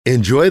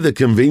Enjoy the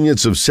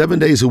convenience of 7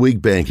 days a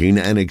week banking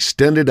and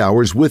extended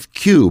hours with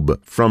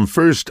Cube from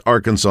First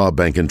Arkansas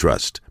Bank and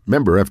Trust.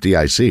 Member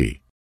FDIC.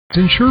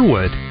 In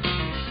Sherwood.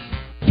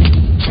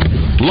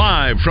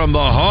 Live from the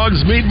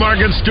Hogs Meat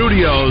Market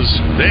Studios,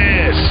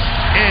 this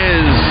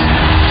is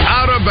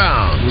Out of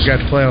Bounds. We got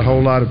to play a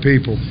whole lot of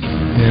people,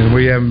 and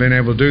we haven't been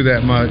able to do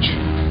that much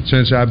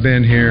since I've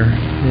been here.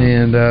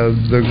 And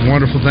the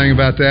wonderful thing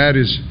about that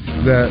is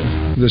that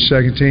the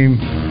second team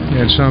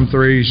had some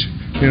threes,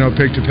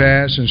 picked a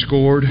pass and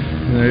scored.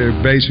 And they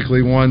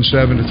basically won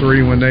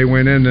 7-3 when they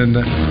went in, and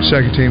the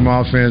second team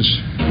offense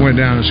went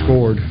down and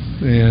scored.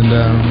 And,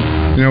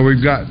 we've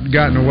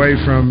gotten away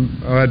from,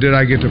 did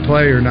I get to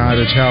play or not?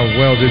 It's how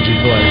well did you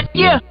play?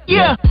 Yeah.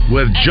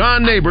 With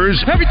John Neighbors.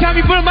 Every time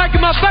you put a mic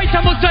in my face,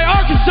 I'm going to say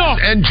Arkansas.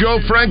 And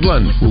Joe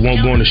Franklin. We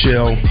won't go in the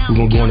shell. We're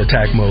going to go in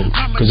attack mode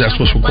because that's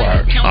what's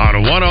required.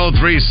 On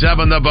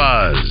 103.7 The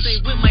Buzz.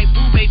 With my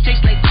boo-babe,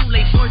 tastes like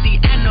Kool-Aid for the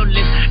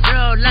analyst.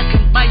 Girl, I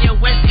can buy your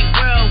Westie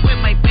world with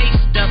my base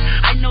stuff.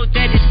 I know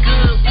that it's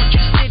good. Won't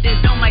you sit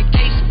it on my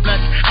taste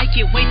buds? I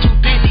get way too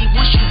petty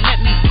once you let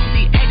me do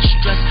the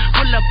extras.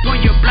 Pull up on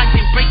your block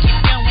and break it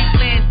down. We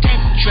playing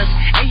Tetris.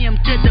 AM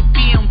to the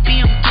PM,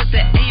 PM to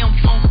the AM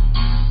phone.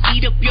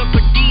 Eat up your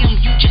per diem.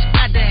 You just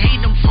gotta hate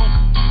them phone.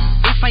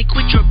 If I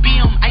quit your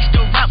BM, I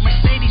still rock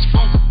Mercedes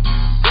phone.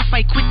 If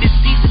I quit this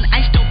season,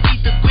 I still be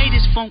the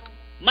greatest funk.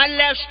 My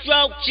left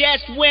stroke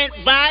just went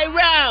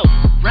viral.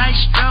 Right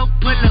stroke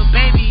put a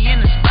baby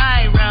in a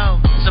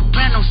spiral.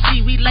 Soprano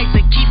C, we like to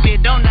keep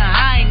it on the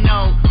high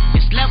note.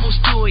 It's levels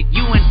to it,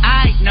 you and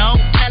I know.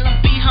 Tell them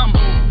be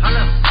humble.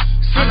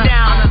 Sit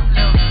down.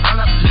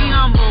 Be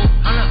humble.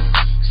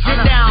 Sit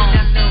down.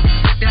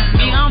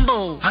 Be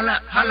humble.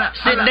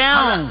 Sit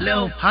down. Be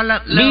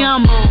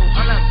humble.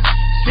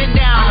 Sit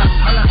down.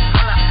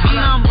 Be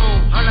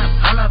humble.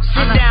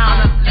 Sit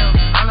down.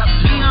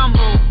 Be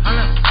humble.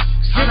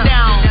 Sit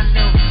down.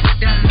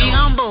 Be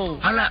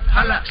humble.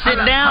 Sit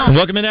down.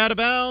 Welcome in Out of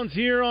Bounds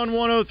here on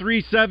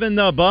 103.7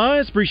 The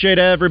Buzz. Appreciate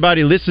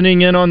everybody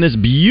listening in on this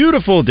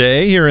beautiful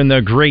day here in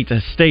the great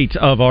state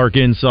of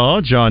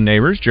Arkansas. John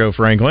Neighbors, Joe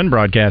Franklin,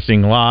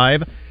 broadcasting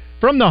live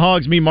from the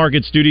Hogs Meat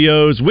Market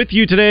Studios with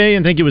you today.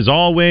 And thank you as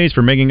always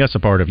for making us a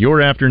part of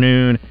your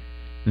afternoon.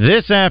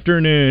 This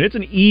afternoon, it's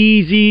an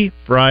easy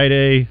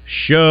Friday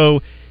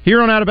show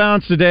here on Out of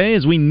Bounds today.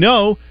 As we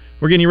know,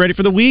 we're getting you ready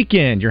for the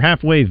weekend. You're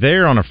halfway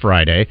there on a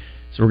Friday.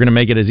 So we're going to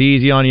make it as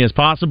easy on you as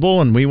possible,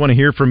 and we want to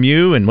hear from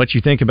you and what you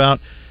think about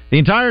the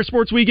entire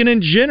sports weekend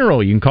in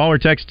general. You can call or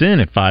text in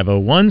at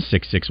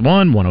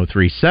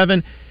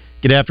 501-661-1037.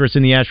 Get after us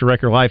in the Asher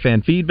Record Live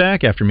fan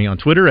feedback. After me on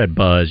Twitter at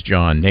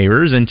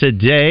BuzzJohnNeighbors. And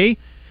today,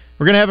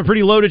 we're going to have a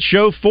pretty loaded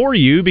show for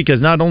you because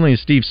not only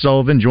is Steve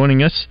Sullivan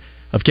joining us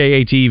of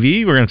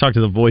KATV, we're going to talk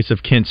to the voice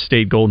of Kent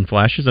State Golden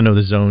Flashes. I know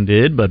the Zone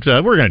did, but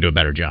we're going to do a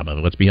better job of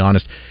it, let's be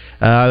honest.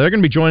 They're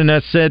going to be joining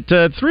us at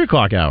 3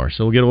 o'clock hour,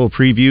 so we'll get a little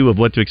preview of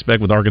what to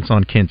expect with Arkansas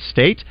and Kent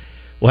State.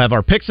 We'll have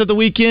our picks of the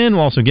weekend.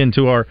 We'll also get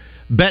into our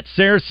Bet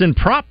Saracen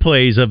prop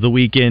plays of the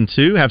weekend,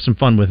 too. Have some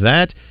fun with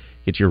that.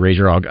 Get your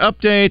Razor Hog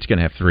update. Going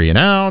to have 3 and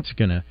Out.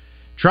 Going to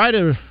try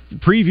to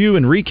preview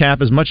and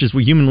recap as much as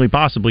we humanly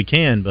possibly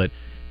can, but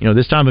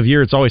this time of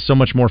year, it's always so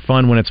much more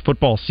fun when it's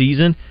football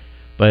season,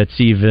 but it's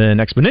even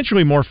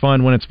exponentially more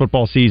fun when it's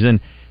football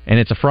season and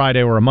it's a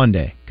Friday or a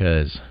Monday,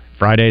 because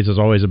Fridays is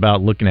always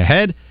about looking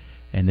ahead,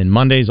 and then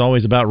Monday's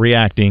always about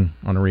reacting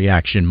on a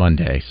Reaction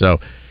Monday. So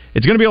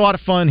it's going to be a lot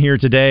of fun here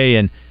today,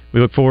 and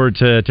we look forward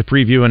to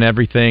previewing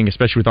everything,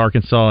 especially with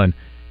Arkansas and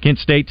Kent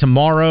State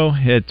tomorrow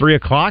at 3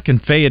 o'clock in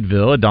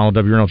Fayetteville at Donald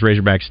W. Reynolds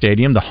Razorback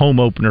Stadium, the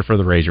home opener for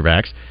the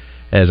Razorbacks,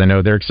 as I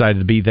know they're excited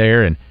to be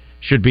there, and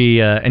should be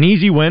an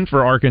easy win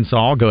for Arkansas.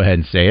 I'll go ahead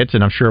and say it,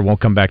 and I'm sure it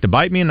won't come back to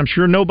bite me, and I'm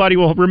sure nobody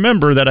will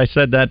remember that I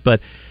said that, but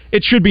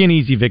it should be an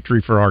easy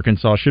victory for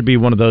Arkansas. It should be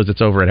one of those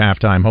that's over at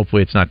halftime.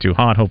 Hopefully it's not too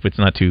hot. Hopefully it's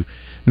not too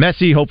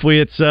messy. Hopefully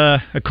it's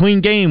a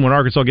clean game when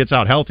Arkansas gets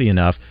out healthy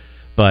enough.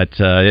 But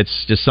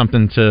it's just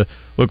something to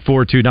look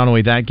forward to, not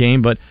only that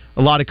game, but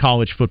a lot of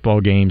college football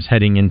games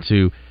heading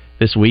into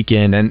this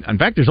weekend. And, in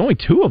fact, there's only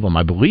 2 of them,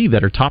 I believe,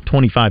 that are top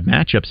 25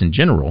 matchups in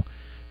general,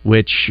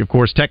 which, of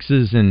course,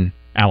 Texas and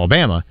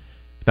Alabama,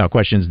 without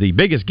question, is the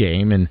biggest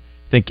game. And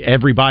I think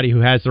everybody who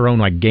has their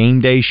own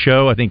game day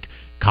show, I think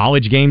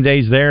College Game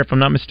Day's there, if I'm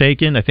not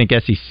mistaken. I think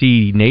SEC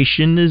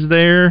Nation is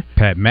there.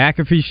 Pat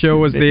McAfee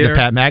show is there. The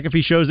Pat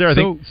McAfee show's there.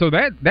 So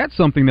that's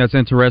something that's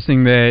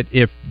interesting, that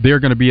if they're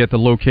going to be at the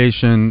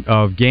location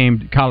of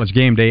College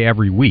Game Day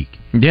every week.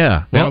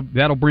 Yeah.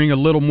 That'll bring a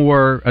little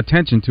more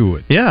attention to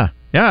it. Yeah,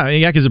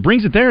 because it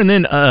brings it there. And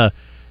then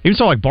even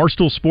so,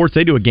 Barstool Sports,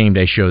 they do a game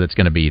day show that's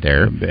going to be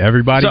there.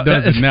 Everybody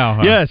does it now,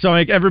 huh? Yeah, so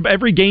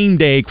every game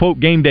day, quote,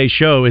 game day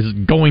show is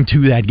going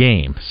to that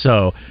game.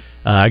 So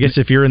I guess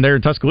if you're in there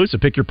in Tuscaloosa,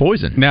 pick your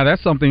poison. Now,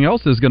 that's something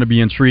else that's going to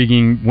be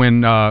intriguing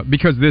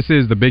because this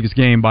is the biggest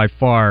game by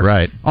far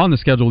on the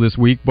schedule this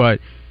week. But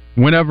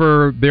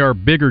whenever there are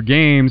bigger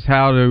games,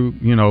 how do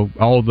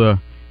all the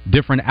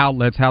different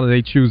outlets, how do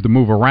they choose to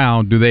move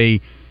around? Do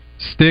they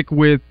stick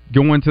with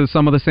going to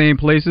some of the same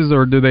places,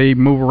 or do they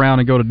move around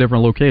and go to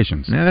different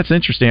locations? Yeah, that's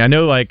interesting. I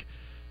know, like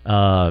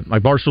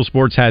Barstool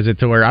Sports has it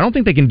to where I don't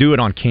think they can do it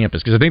on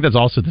campus, because I think that's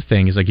also the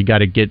thing, is like you got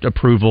to get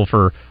approval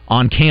for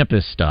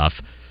on-campus stuff.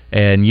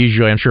 And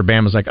usually, I'm sure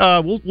Bama's like,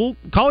 we'll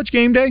college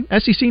game day,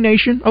 SEC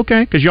Nation,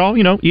 okay, because y'all,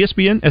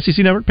 ESPN,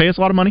 SEC Network, pay us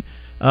a lot of money.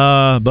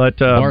 But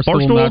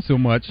Barstool, not so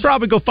much.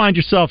 Probably go find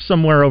yourself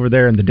somewhere over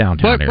there in the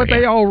downtown area.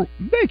 But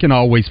they can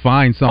always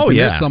find something. Oh,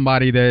 yeah. There's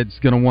somebody that's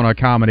going to want to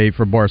accommodate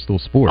for Barstool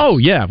Sports. Oh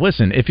yeah,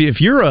 listen,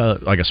 if you're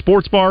a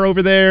sports bar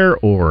over there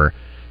or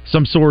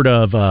some sort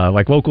of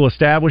like local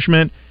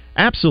establishment,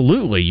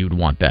 absolutely you'd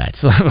want that.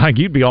 Like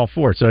you'd be all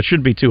for it. So it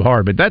shouldn't be too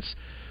hard. But that's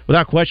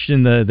without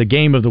question the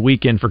game of the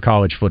weekend for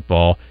college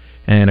football.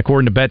 And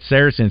according to Bet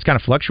Saracen, it's kind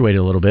of fluctuated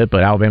a little bit,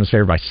 but Alabama's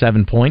favored by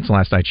 7 points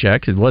last I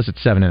checked. It was at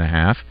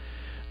 7.5.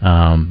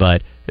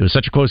 But it was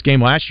such a close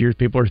game last year.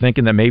 People are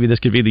thinking that maybe this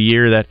could be the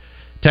year that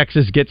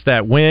Texas gets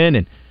that win.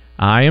 And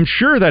I am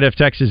sure that if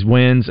Texas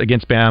wins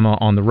against Bama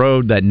on the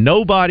road, that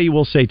nobody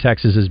will say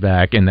Texas is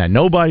back, and that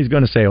nobody's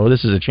going to say, oh,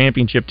 this is a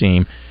championship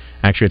team.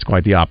 Actually, it's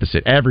quite the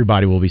opposite.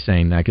 Everybody will be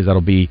saying that, because that'll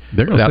be...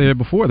 They're going to say it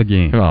before the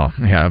game. Well,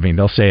 yeah, I mean,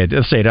 they'll say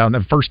it on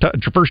the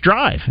first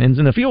drive, ends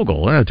in a field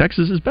goal.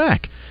 Texas is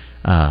back.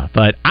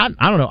 But I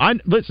don't know.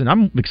 Listen,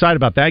 I'm excited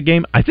about that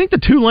game. I think the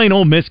Tulane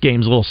Ole Miss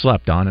game is a little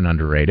slept on and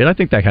underrated. I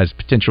think that has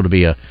potential to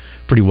be a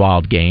pretty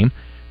wild game.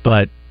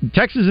 But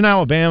Texas and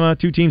Alabama,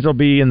 two teams that'll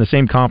be in the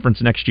same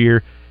conference next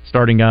year,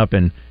 starting up,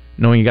 and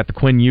knowing you got the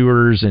Quinn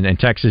Ewers and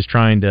Texas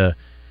trying to,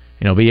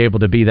 be able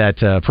to be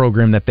that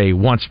program that they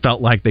once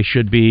felt like they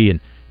should be, and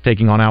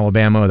taking on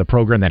Alabama, the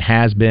program that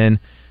has been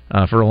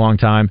for a long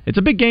time. It's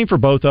a big game for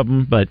both of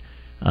them, but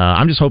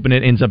I'm just hoping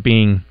it ends up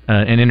being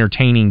an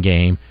entertaining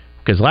game,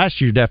 because last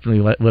year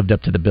definitely lived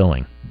up to the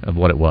billing of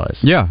what it was.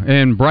 Yeah,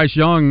 and Bryce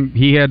Young,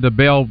 he had to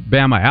bail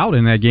Bama out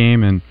in that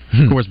game, and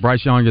of course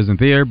Bryce Young isn't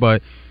there,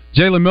 but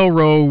Jalen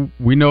Milroe,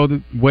 we know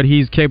what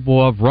he's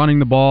capable of running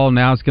the ball.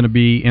 Now it's going to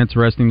be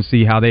interesting to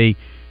see how they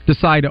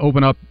decide to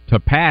open up to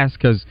pass,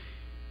 because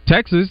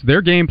Texas,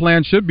 their game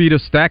plan should be to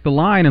stack the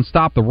line and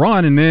stop the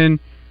run, and then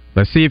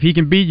let's see if he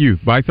can beat you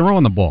by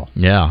throwing the ball.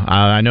 Yeah,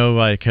 I know,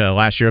 like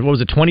last year, what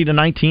was it,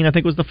 20-19, I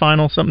think was the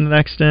final, something to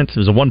that extent. It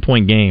was a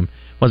 1-point game.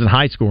 It wasn't a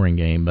high-scoring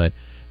game, but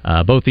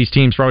both these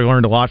teams probably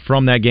learned a lot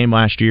from that game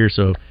last year,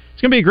 so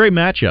it's going to be a great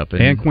matchup.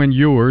 And Quinn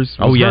Ewers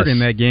was hurt in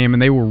that game,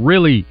 and they were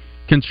really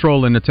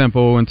controlling the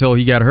tempo until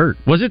he got hurt.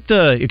 Was it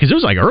because it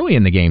was like early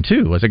in the game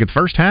too? Was it the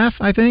first half,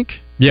 I think?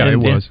 Yeah, it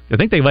was. I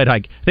think they led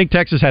I think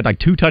Texas had like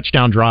 2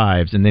 touchdown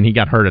drives, and then he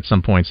got hurt at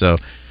some point. So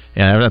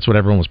yeah, that's what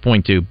everyone was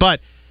pointing to. But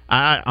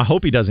I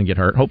hope he doesn't get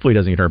hurt. Hopefully he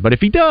doesn't get hurt. But if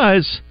he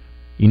does,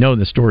 the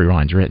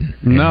storyline's written.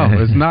 No,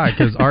 it's not,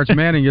 because Arch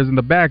Manning isn't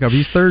the backup.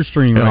 He's third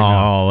string right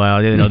now. Oh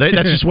well,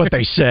 that's just what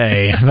they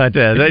say. But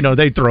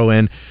they throw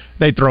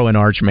in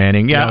Arch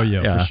Manning. Yeah,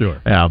 for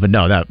sure. Yeah, but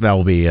no,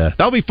 that'll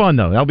be fun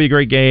though. That'll be a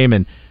great game.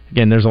 And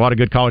again, there's a lot of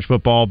good college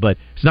football, but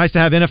it's nice to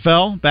have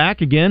NFL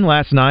back again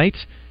last night.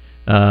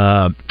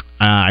 I'll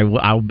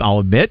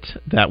admit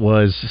that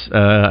was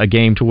a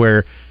game to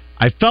where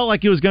I felt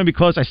like it was going to be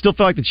close. I still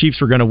felt like the Chiefs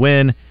were going to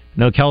win. I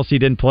know Kelsey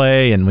didn't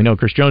play, and we know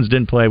Chris Jones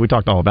didn't play. We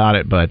talked all about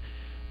it, but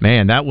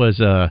man, that was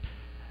a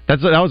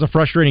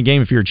frustrating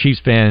game if you're a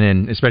Chiefs fan,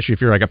 and especially if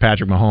you're like a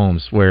Patrick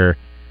Mahomes, where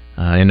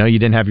I know you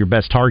didn't have your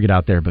best target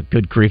out there, but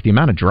good grief, the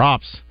amount of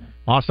drops,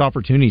 lost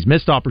opportunities,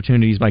 missed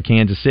opportunities by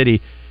Kansas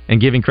City, and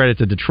giving credit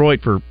to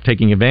Detroit for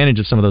taking advantage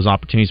of some of those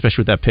opportunities,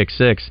 especially with that pick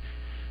six.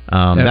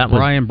 That's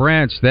Brian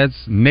Branch. That's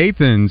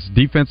Nathan's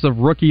Defensive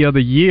Rookie of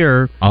the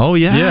Year. Oh,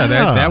 yeah. Yeah,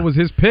 that was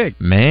his pick.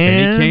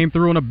 Man. And he came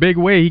through in a big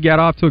way. He got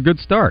off to a good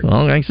start.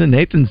 Well, like I said,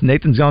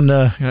 Nathan's on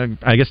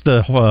I guess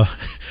the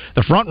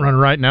front runner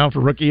right now for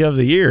Rookie of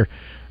the Year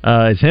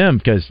is him,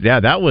 because, yeah,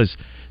 that was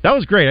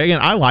great. Again,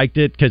 I liked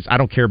it because I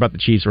don't care about the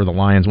Chiefs or the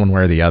Lions one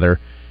way or the other.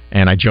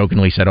 And I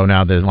jokingly said, oh,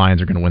 now the Lions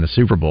are going to win the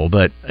Super Bowl.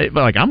 But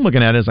like I'm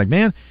looking at it as like,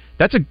 man,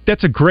 that's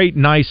a great,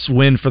 nice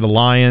win for the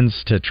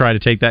Lions to try to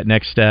take that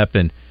next step.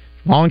 And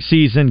long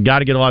season, got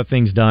to get a lot of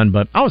things done.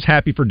 But I was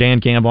happy for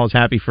Dan Campbell. I was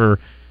happy for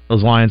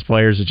those Lions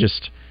players. It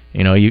just,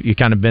 you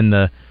kind of been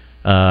the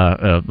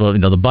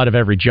butt of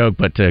every joke.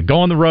 But to go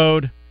on the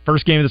road,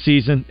 first game of the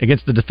season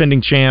against the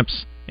defending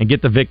champs and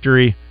get the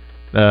victory,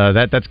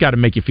 that's got to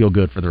make you feel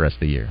good for the rest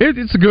of the year.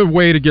 It's a good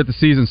way to get the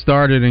season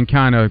started and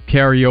kind of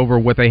carry over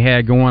what they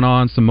had going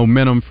on, some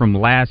momentum from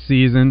last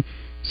season.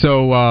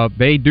 So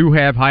they do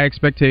have high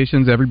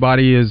expectations.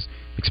 Everybody is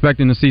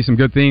expecting to see some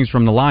good things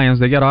from the Lions.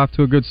 They got off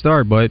to a good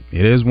start, but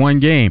it is one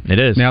game. It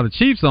is. Now the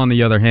Chiefs, on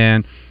the other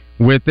hand,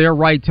 with their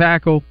right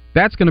tackle,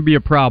 that's going to be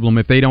a problem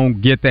if they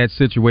don't get that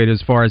situated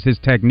as far as his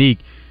technique.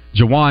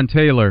 Jawan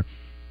Taylor,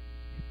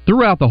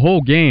 throughout the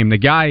whole game, the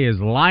guy is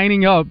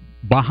lining up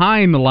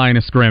behind the line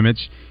of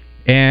scrimmage,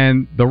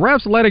 and the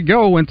refs let it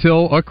go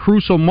until a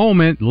crucial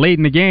moment late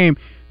in the game.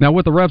 Now,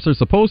 what the refs are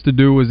supposed to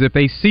do is if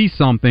they see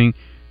something,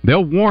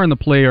 they'll warn the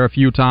player a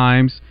few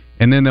times,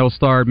 and then they'll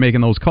start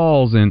making those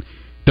calls, and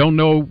don't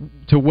know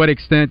to what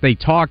extent they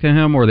talked to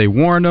him or they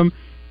warned him.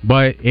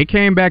 but it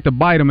came back to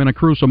bite him in a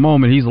crucial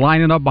moment. He's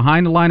lining up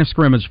behind the line of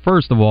scrimmage,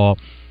 first of all,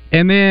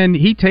 and then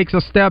he takes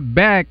a step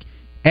back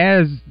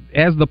as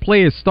the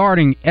play is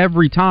starting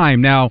every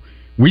time. Now,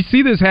 we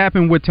see this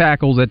happen with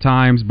tackles at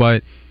times,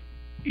 but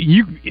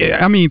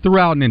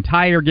throughout an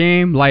entire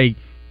game, like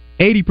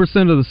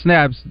 80% of the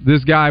snaps,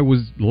 this guy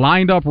was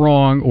lined up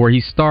wrong or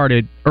he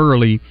started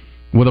early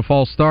with a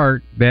false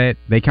start that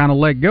they kind of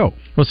let go.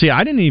 Well, see,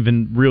 I didn't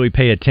even really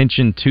pay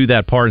attention to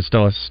that part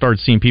until I started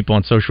seeing people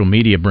on social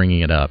media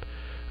bringing it up.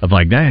 Of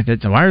like,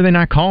 why are they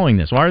not calling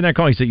this? Why are they not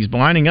calling? He said he's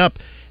lining up,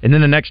 and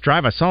then the next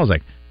drive I saw, I was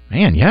like,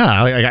 man, yeah,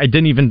 I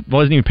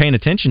wasn't even paying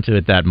attention to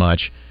it that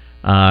much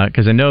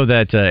because I know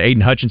that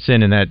Aiden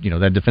Hutchinson and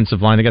that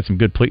defensive line, they got some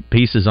good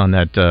pieces on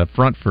that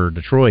front for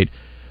Detroit.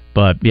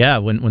 But yeah,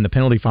 when the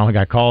penalty finally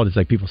got called, it's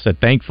like people said,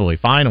 thankfully,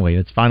 finally,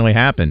 it's finally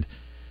happened.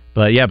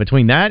 But yeah,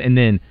 between that and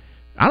then,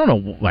 I don't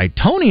know, like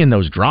Tony in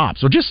those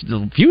drops, or just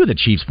a few of the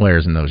Chiefs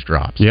players in those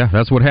drops. Yeah,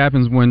 that's what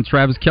happens when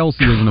Travis Kelce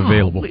isn't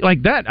available.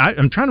 Like that,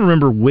 I'm trying to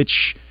remember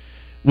which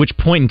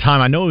point in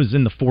time. I know it was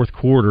in the fourth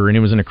quarter, and it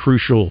was on a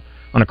crucial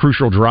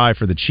drive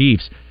for the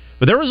Chiefs.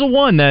 But there was a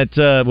one that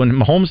when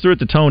Mahomes threw it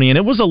to Tony, and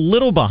it was a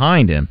little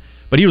behind him,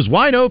 but he was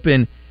wide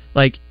open.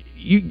 Like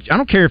I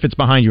don't care if it's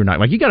behind you or not.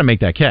 Like you got to make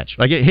that catch.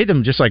 Like it hit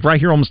him just like right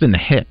here, almost in the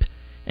hip,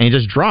 and he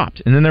just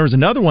dropped. And then there was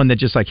another one that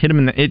just like hit him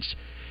in the.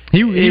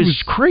 He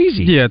was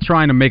crazy. Yeah,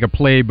 trying to make a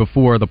play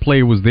before the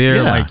play was there.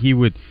 Yeah. Like he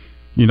would,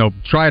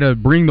 try to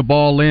bring the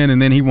ball in, and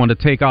then he wanted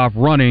to take off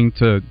running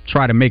to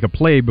try to make a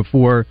play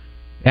before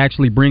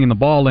actually bringing the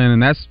ball in.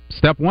 And that's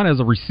step one as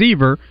a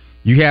receiver.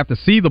 You have to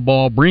see the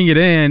ball, bring it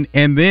in,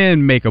 and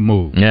then make a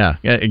move. Yeah.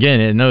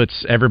 Again, I know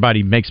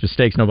everybody makes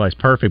mistakes. Nobody's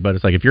perfect, but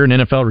it's like if you're an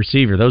NFL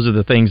receiver, those are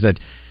the things that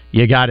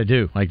you got to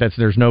do. Like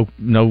there's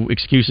no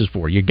excuses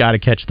for. You got to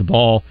catch the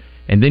ball,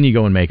 and then you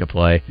go and make a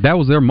play. That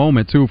was their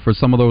moment, too, for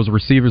some of those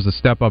receivers to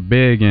step up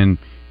big, and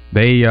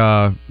they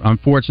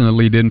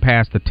unfortunately didn't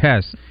pass the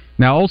test.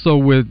 Now, also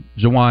with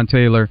Jawaan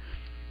Taylor,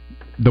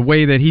 the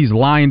way that he's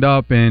lined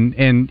up,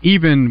 and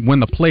even when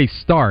the play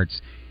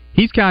starts,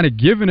 he's kind of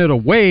giving it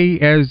away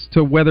as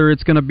to whether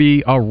it's going to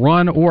be a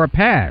run or a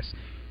pass.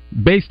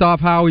 Based off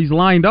how he's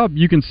lined up,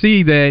 you can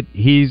see that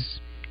he's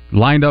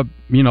lined up,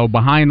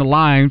 behind the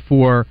line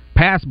for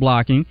pass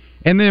blocking.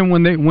 And then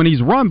when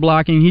he's run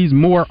blocking, he's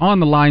more on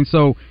the line.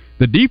 So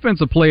the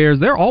defensive players,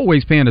 they're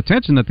always paying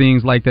attention to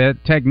things like that,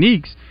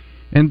 techniques.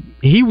 And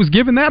he was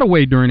giving that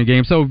away during the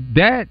game. So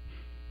that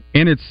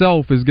in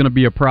itself is going to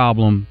be a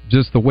problem,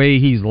 just the way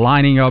he's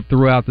lining up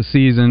throughout the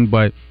season,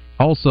 but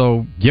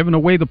also giving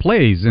away the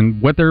plays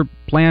and what they're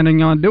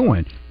planning on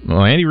doing.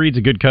 Well, Andy Reid's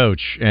a good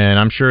coach, and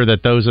I'm sure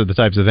that those are the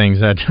types of things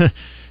that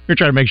we're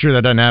trying to make sure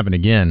that doesn't happen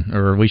again,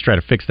 or at least try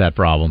to fix that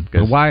problem.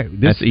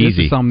 That's easy. This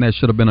is something that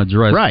should have been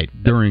addressed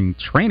during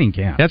training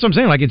camp. That's what I'm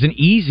saying. Like, it's an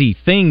easy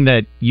thing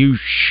that you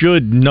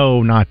should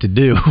know not to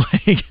do.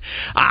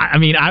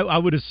 I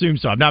would assume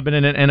so. I've not been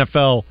in an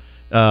NFL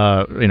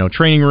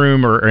training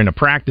room or in a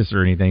practice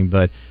or anything,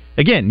 but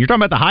again, you're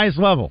talking about the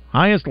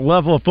highest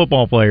level of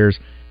football players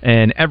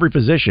in every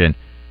position,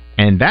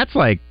 and that's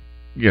like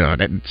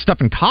that stuff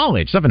in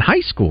college, stuff in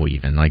high school,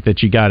 even like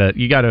that. You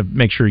gotta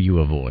make sure you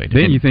avoid.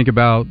 Then you think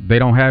about they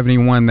don't have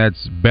anyone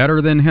that's better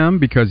than him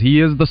because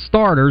he is the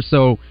starter.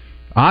 So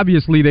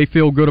obviously they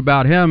feel good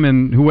about him,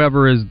 and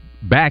whoever is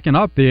backing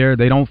up there,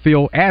 they don't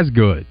feel as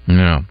good.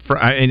 No,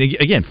 and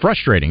again,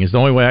 frustrating is the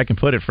only way I can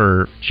put it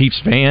for Chiefs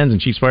fans and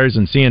Chiefs players,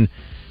 and seeing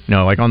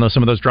like on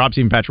some of those drops,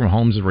 even Patrick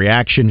Mahomes'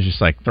 reaction, just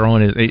like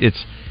throwing it.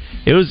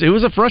 It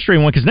was a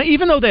frustrating one because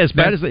even though as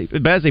bad as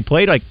they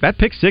played, like that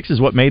pick six is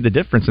what made the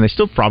difference, and they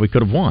still probably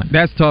could have won.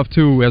 That's tough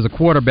too. As a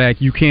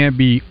quarterback, you can't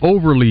be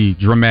overly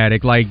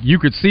dramatic. Like you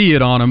could see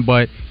it on him,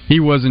 but he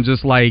wasn't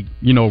just like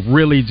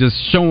really just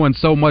showing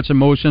so much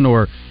emotion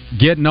or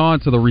getting on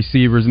to the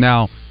receivers.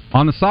 Now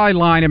on the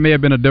sideline, it may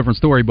have been a different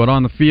story, but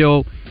on the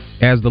field,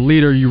 as the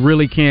leader, you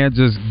really can't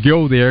just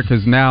go there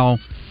because now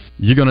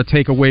you're going to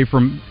take away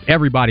from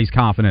everybody's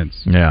confidence.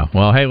 Yeah.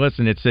 Well, hey,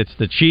 listen, it's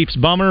the Chiefs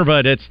bummer,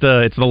 but it's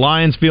the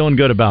Lions feeling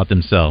good about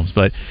themselves.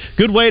 But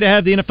good way to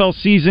have the NFL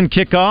season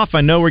kick off.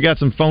 I know we got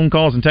some phone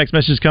calls and text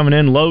messages coming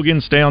in. Logan,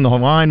 stay on the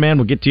line, man.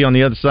 We'll get to you on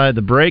the other side of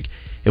the break,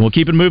 and we'll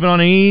keep it moving on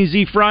an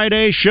easy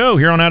Friday show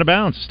here on Out of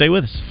Bounds. Stay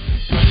with us.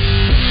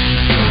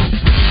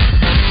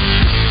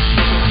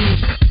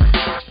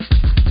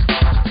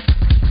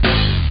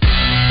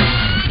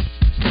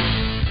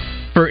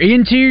 For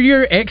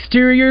interior,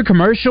 exterior,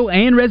 commercial,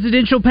 and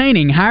residential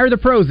painting, hire the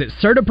pros at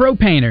CertaPro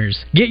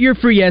Painters. Get your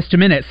free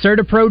estimate at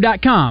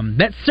CertaPro.com.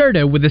 That's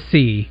Certa with a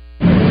C.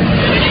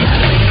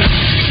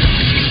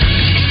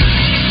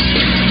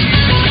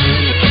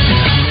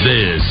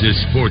 This is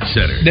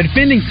SportsCenter. The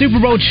defending Super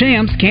Bowl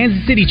champs,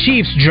 Kansas City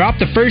Chiefs, dropped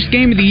the first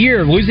game of the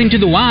year, losing to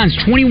the Lions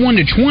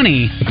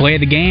 21-20. The play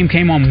of the game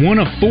came on one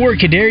of four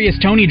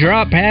Kadarius Toney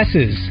drop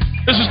passes.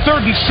 This is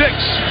 3rd and 6.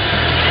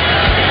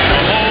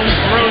 Mahomes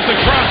throws the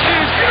cross.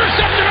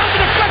 Intercepted on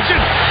the deflection.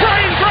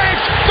 Brian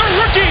Branch, the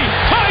rookie,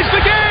 ties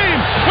the game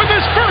with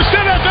his first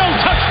NFL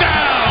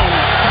touchdown.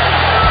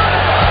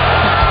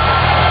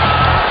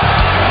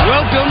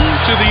 Welcome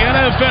to the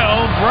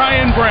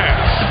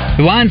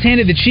The Lions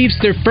handed the Chiefs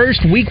their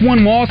first Week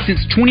 1 loss since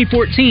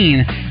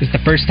 2014. It's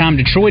the first time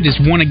Detroit has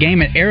won a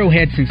game at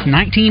Arrowhead since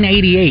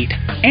 1988.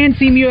 And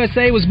Team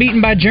USA was beaten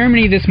by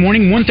Germany this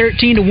morning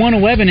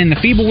 113-111 in the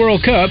FIBA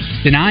World Cup,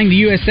 denying the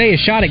USA a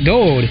shot at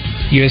gold.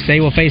 USA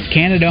will face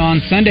Canada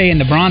on Sunday in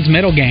the bronze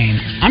medal game.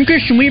 I'm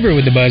Christian Weaver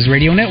with the Buzz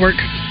Radio Network.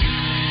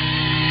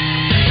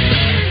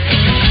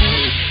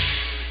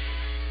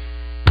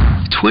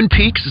 Twin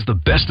Peaks is the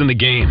best in the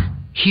game.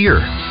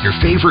 Here, your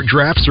favorite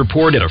drafts are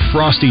poured at a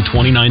frosty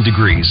 29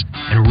 degrees,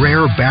 and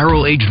rare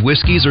barrel-aged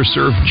whiskeys are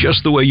served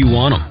just the way you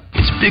want them.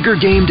 It's bigger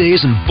game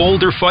days and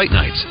bolder fight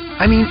nights.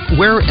 I mean,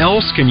 where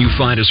else can you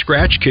find a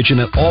scratch kitchen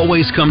that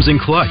always comes in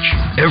clutch?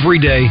 Every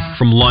day,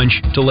 from lunch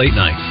to late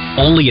night.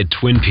 Only at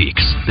Twin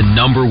Peaks, the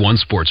 #1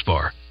 sports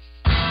bar.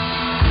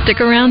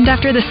 Stick around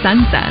after the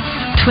sun sets.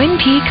 Twin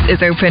Peaks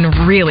is open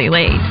really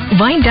late.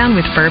 Wind down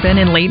with bourbon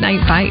and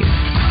late-night bites.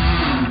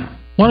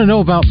 Want to know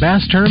about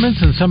bass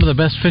tournaments and some of the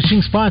best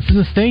fishing spots in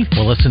the state?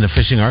 Well, listen to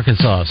Fishing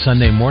Arkansas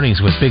Sunday mornings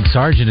with Big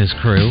Sarge and his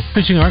crew.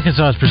 Fishing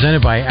Arkansas is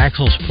presented by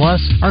Axles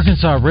Plus,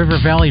 Arkansas River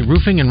Valley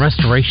Roofing and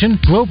Restoration,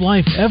 Globe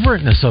Life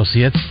Everett &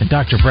 Associates, and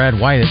Dr. Brad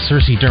White at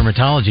Cersei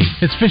Dermatology.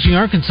 It's Fishing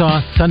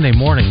Arkansas Sunday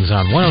mornings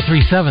on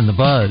 103.7 The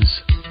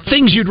Buzz.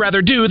 Things you'd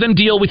rather do than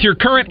deal with your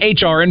current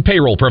HR and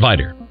payroll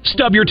provider.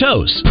 Stub your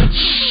toes.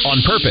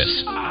 On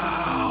purpose.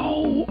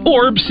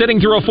 Or sitting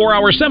through a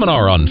 4-hour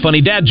seminar on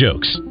funny dad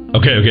jokes.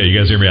 Okay, you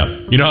guys hear me out.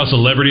 You know how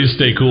celebrities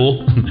stay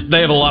cool?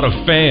 They have a lot of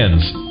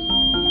fans.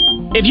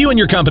 If you and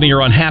your company are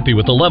unhappy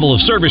with the level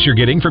of service you're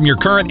getting from your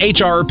current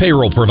HR or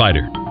payroll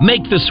provider,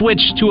 make the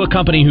switch to a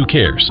company who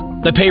cares.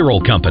 The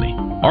Payroll Company.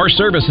 Our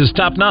service is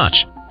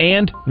top-notch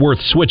and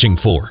worth switching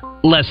for.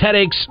 Less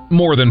headaches,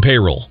 more than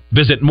payroll.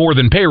 Visit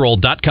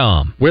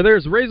morethanpayroll.com. Where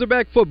there's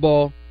Razorback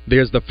football,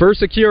 there's the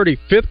First Security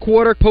 5th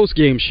Quarter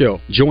postgame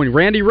show. Join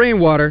Randy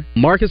Rainwater,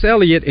 Marcus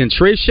Elliott, and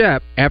Trey Schapp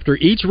after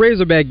each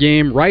Razorback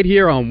game right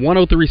here on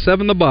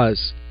 103.7 The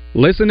Buzz.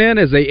 Listen in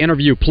as they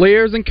interview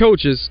players and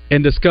coaches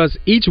and discuss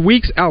each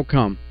week's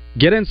outcome.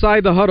 Get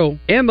inside the huddle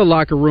and the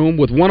locker room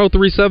with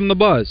 103.7 The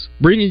Buzz,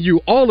 bringing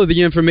you all of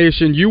the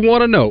information you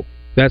want to know.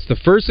 That's the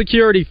First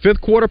Security 5th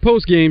Quarter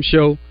postgame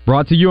show,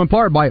 brought to you in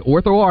part by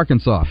Ortho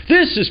Arkansas.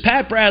 This is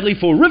Pat Bradley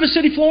for River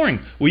City Flooring,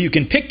 where you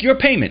can pick your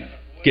payment.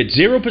 Get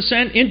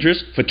 0%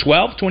 interest for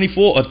 12,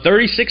 24, or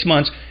 36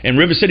 months, and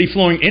River City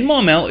Flooring in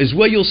Maumelle is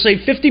where you'll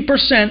save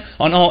 50%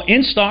 on all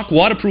in-stock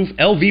waterproof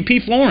LVP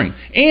flooring.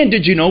 And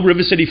did you know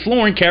River City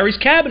Flooring carries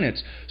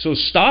cabinets? So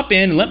stop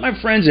in and let my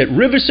friends at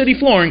River City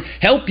Flooring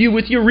help you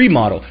with your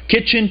remodel.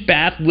 Kitchen,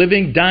 bath,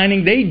 living,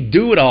 dining, they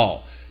do it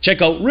all.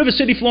 Check out River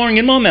City Flooring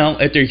in Maumelle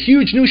at their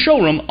huge new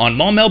showroom on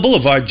Maumelle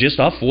Boulevard just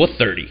off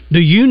 430.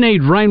 Do you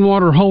need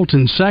Rainwater, Holt,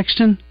 and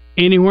Sexton?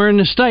 Anywhere in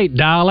the state,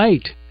 dial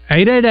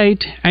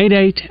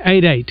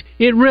 888-8888.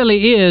 It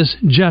really is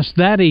just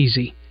that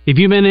easy. If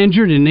you've been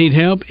injured and need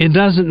help, it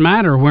doesn't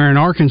matter where in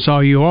Arkansas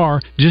you are.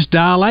 Just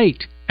dial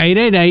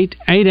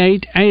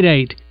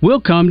 888-8888.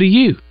 We'll come to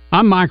you.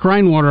 I'm Mike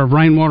Rainwater of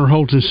Rainwater,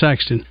 Holt, and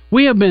Sexton.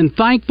 We have been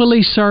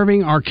thankfully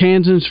serving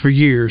Arkansans for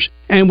years,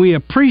 and we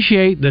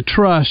appreciate the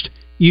trust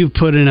you've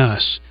put in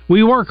us.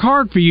 We work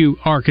hard for you,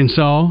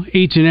 Arkansas,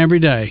 each and every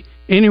day.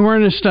 Anywhere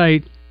in the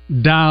state,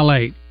 dial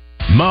 8.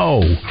 Mow,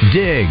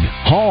 dig,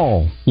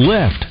 haul,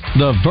 lift.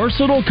 The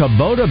versatile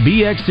Kubota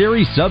BX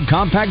Series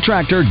subcompact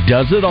tractor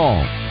does it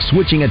all.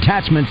 Switching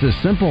attachments is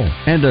simple,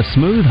 and a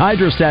smooth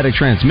hydrostatic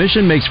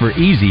transmission makes for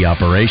easy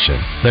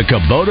operation. The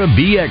Kubota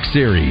BX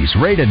Series,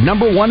 rated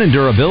 #1 in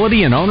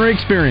durability and owner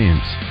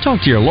experience.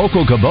 Talk to your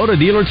local Kubota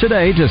dealer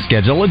today to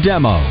schedule a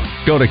demo.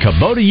 Go to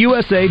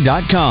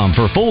KubotaUSA.com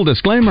for full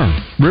disclaimer.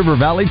 River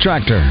Valley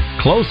Tractor,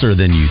 closer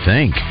than you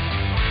think.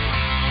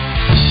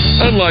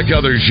 Unlike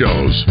other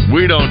shows,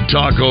 we don't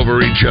talk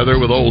over each other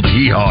with old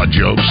hee-haw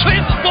jokes.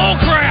 It's bull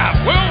crap!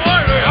 Well,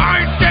 I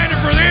ain't standing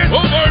for this!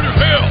 Well, burn your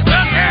hell!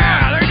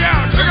 Yeah, they're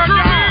down! They're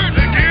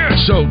down!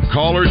 So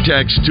call or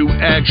text to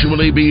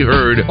actually be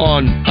heard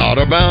on Out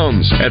of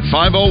Bounds at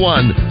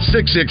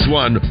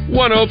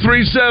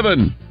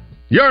 501-661-1037.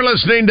 You're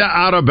listening to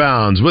Out of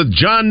Bounds with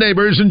John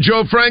Neighbors and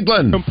Joe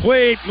Franklin.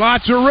 Complete,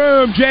 lots of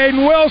room.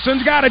 Jaden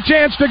Wilson's got a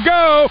chance to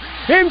go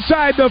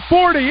inside the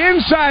 40,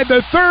 inside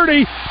the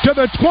 30, to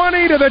the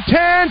 20, to the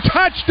 10.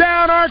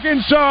 Touchdown,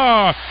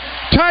 Arkansas!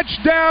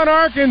 Touchdown,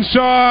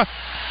 Arkansas!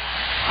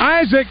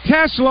 Isaac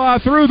Tesla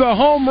threw the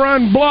home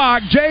run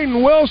block.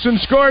 Jaden Wilson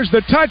scores the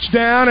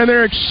touchdown, and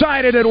they're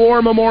excited at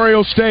War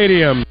Memorial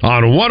Stadium.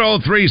 On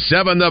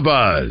 103.7 The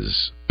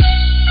Buzz.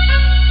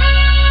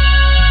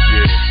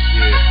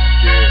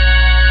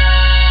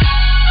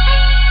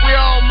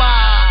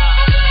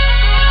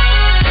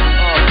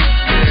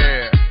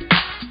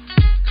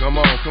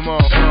 Come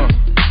on,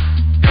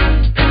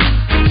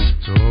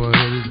 So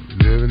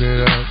living it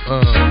up,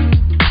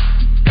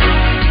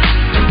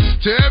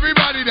 To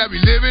everybody that be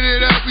living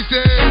it up, we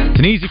say. It's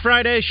an Easy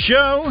Friday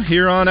show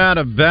here on Out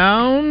of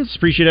Bounds.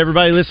 Appreciate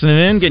everybody listening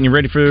in, getting you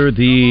ready for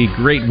the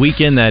great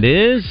weekend that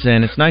is.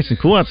 And it's nice and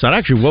cool outside. I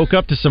actually woke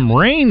up to some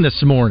rain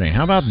this morning.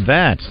 How about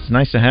that? It's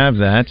nice to have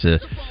that.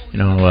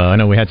 I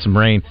know we had some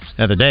rain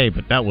the other day,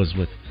 but that was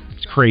with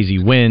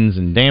crazy winds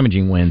and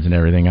damaging winds and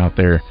everything out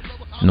there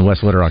in the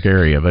West Little Rock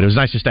area. But it was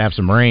nice just to have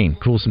some rain,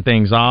 cool some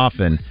things off,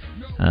 and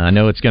I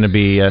know it's going to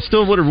be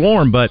still a little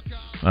warm, but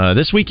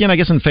this weekend, I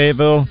guess in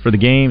Fayetteville for the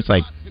game, it's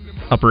like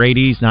upper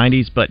 80s,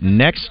 90s. But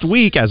next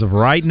week, as of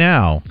right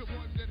now,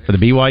 for the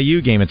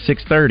BYU game at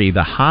 6:30,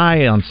 the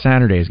high on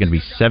Saturday is going to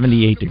be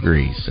 78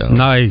 degrees. So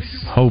nice.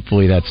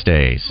 Hopefully that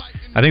stays.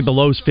 I think the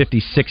low's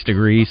 56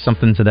 degrees,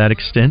 something to that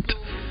extent.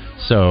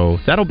 So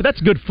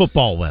that's good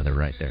football weather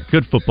right there.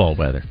 Good football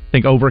weather. I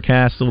think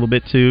overcast a little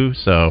bit too.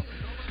 So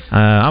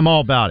I'm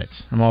all about it.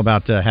 I'm all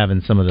about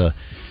having some of the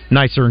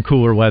nicer and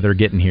cooler weather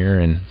getting here,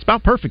 and it's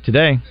about perfect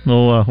today. A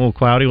little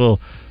cloudy, a little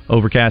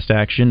overcast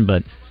action,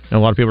 but a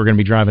lot of people are going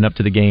to be driving up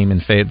to the game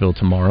in Fayetteville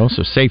tomorrow.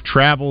 So safe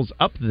travels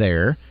up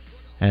there,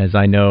 as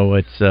I know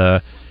it's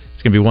going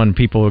to be one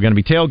people are going to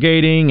be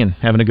tailgating and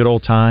having a good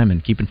old time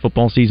and keeping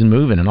football season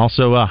moving, and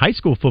also high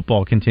school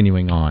football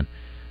continuing on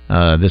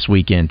this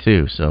weekend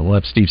too. So we'll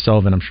have Steve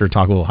Sullivan, I'm sure,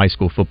 talk a little high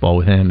school football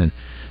with him and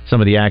some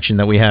of the action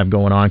that we have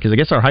going on, because I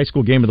guess our high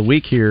school game of the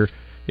week here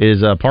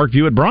is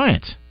Parkview at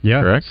Bryant.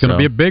 Yeah, correct? It's going to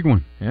be a big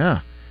one.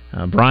 Yeah.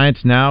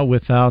 Bryant's now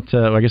without,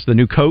 I guess, the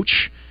new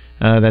coach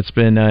that's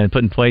been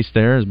put in place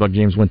there, as Buck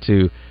James went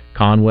to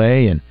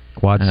Conway, and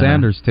Quad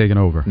Sanders taking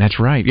over. That's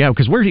right. Yeah,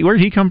 because where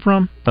did he come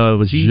from?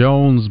 Was he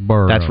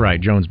Jonesboro? That's right,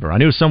 Jonesboro. I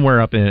knew it was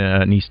somewhere up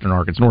in eastern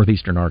Arkansas,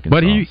 northeastern Arkansas.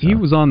 But he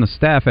was on the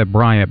staff at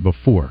Bryant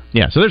before.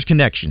 Yeah, so there's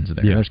connections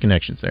there. Yeah. There's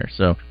connections there.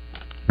 So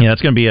yeah,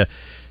 it's going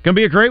to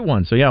be a great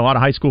one. So yeah, a lot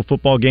of high school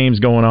football games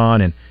going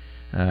on, and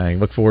I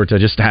look forward to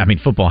just having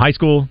football, high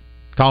school,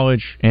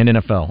 college, and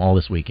NFL all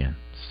this weekend.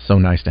 So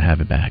nice to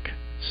have it back.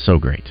 So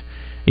great.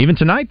 Even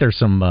tonight, there's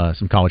some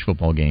college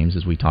football games,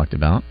 as we talked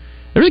about.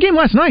 There was a game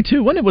last night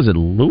too, wasn't it? Was it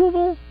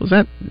Louisville? Was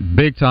that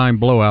big time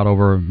blowout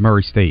over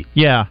Murray State?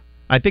 Yeah,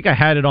 I think I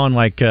had it on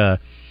because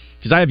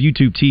I have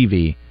YouTube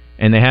TV,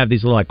 and they have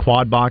these little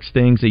quad box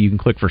things that you can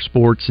click for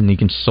sports, and you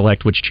can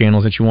select which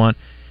channels that you want.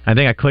 I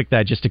think I clicked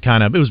that just to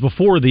it was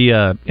before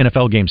the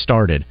NFL game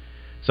started.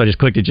 So I just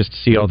clicked it just to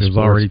see all the sports. It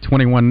was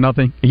already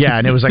 21-0. Yeah,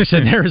 and it was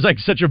sitting there, it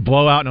was such a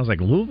blowout, and I was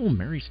like, Louisville,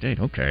 Murray State,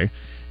 okay.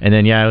 And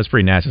then, it was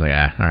pretty nasty. I was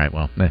like, all right,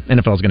 well, the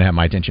NFL's going to have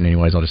my attention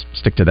anyways. I'll just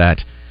stick to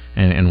that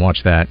and watch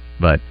that.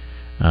 But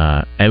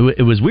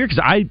it was weird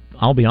because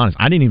I'll be honest,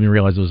 I didn't even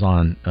realize it was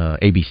on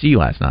ABC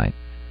last night.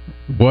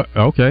 What?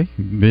 Okay.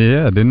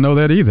 Yeah, didn't know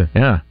that either.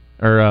 Yeah.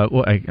 Or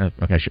I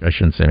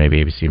shouldn't say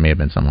maybe ABC. It may have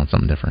been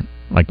something different.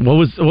 Like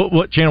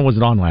what channel was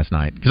it on last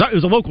night? Because it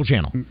was a local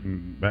channel.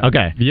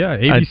 Okay. Yeah,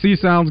 ABC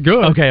sounds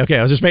good. Okay.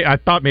 I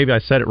thought maybe I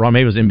said it wrong.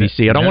 Maybe it was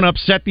NBC. I don't want to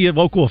upset the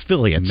local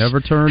affiliates.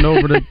 Never turned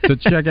over to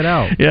check it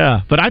out.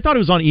 Yeah, but I thought it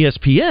was on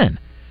ESPN.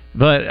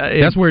 But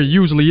that's where it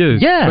usually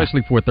is. Yeah.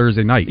 Especially for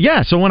Thursday night.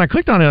 Yeah. So when I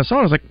clicked on it, I saw it.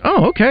 I was like,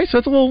 oh, okay. So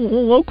it's a little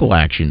local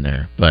action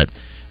there, but.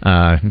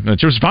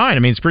 Which was fine. I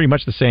mean, it's pretty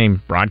much the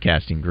same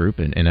broadcasting group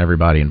and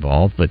everybody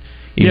involved. But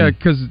yeah,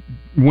 because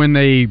when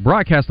they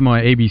broadcast them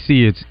on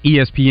ABC, it's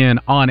ESPN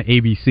on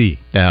ABC.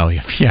 Oh,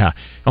 yeah.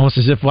 Almost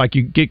as if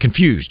you get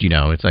confused.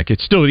 It's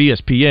it's still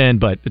ESPN,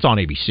 but it's on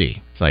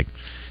ABC. It's like,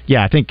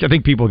 yeah, I think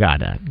people got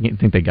that. I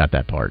think they got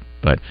that part.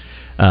 But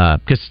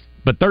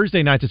but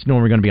Thursday nights it's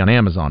normally going to be on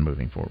Amazon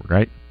moving forward,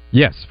 right?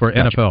 Yes, for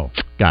gotcha.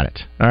 NFL. Got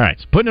it. All right,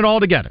 so putting it all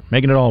together,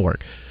 making it all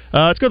work.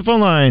 Let's go to the phone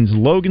lines.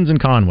 Logan's in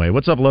Conway.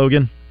 What's up,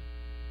 Logan?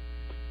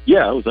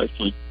 Yeah, I was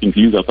actually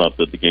confused. I thought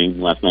that the game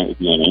last night would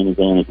be on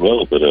Amazon as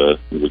well, but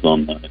it was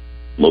on the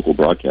local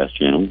broadcast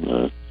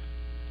channel.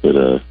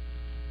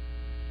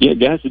 Yeah,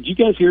 guys, did you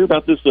guys hear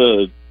about this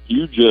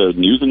huge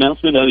news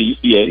announcement out of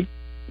UCA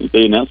that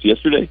they announced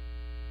yesterday?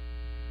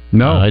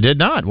 No, I did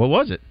not. What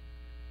was it?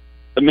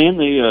 Man,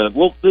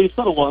 they've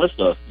done a lot of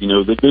stuff.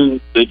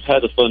 They've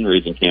had a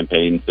fundraising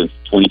campaign since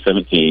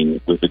 2017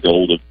 with the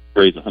goal to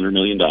raise $100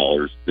 million.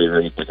 They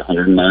raised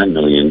 $109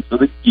 million. So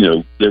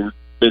they were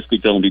basically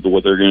telling people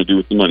what they're going to do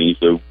with the money,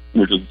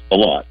 which is a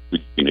lot,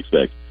 we can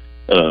expect.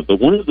 But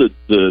one of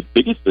the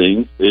biggest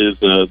things is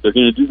they're going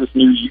to do this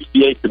new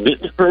UCA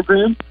commitment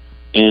program,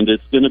 and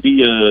it's going to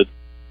be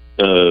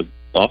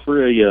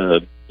offer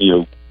a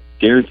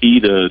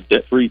guaranteed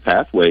debt-free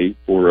pathway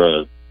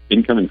for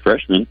incoming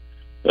freshmen,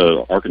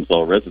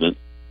 Arkansas residents,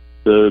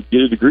 to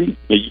get a degree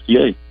at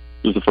UCA.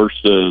 It was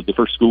the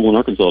first school in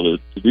Arkansas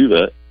to do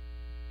that,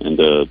 and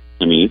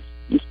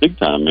it's big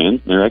time,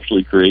 man. They're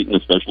actually creating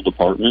a special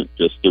department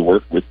just to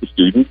work with the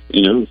students.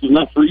 This is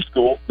not free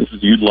school. This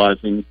is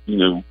utilizing,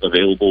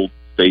 available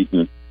state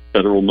and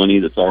federal money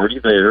that's already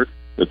there,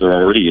 that they're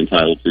already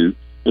entitled to,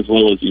 as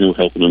well as,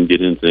 helping them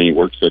get into any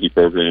work study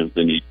programs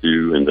they need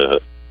to,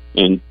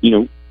 and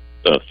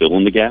fill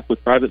in the gap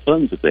with private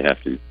funds if they have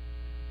to.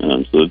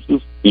 So it's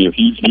just,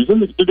 huge news.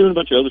 And they're doing a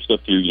bunch of other stuff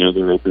too.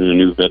 They're opening a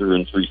new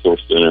Veterans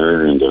Resource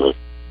Center and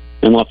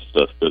lots of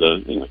stuff. But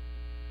anyway.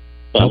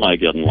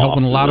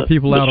 Helping a lot of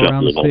people out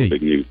around the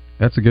state.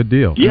 That's a good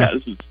deal. Yeah,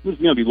 this is going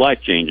to be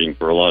life-changing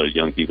for a lot of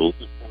young people.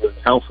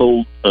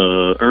 Households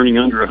earning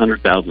under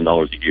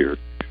 $100,000 a year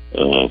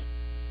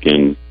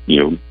can,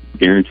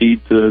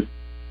 guaranteed to,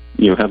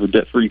 have a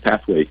debt-free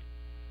pathway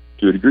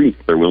to a degree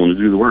if they're willing to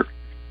do the work.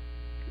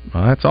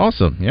 Well, that's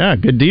awesome. Yeah,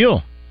 good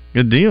deal.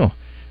 Good deal.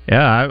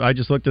 Yeah, I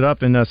just looked it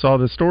up and saw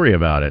the story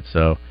about it.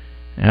 So,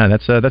 yeah,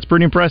 that's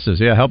pretty impressive.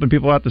 So, yeah, helping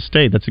people out the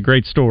state. That's a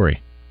great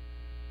story.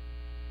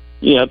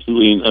 Yeah,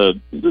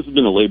 absolutely. This has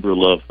been a labor of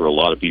love for a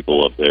lot of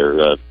people up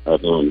there.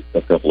 I've known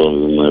a couple of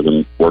them that have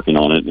been working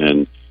on it,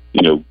 and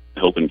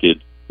helping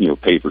kids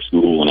pay for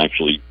school and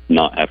actually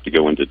not have to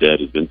go into debt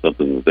has been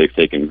something that they've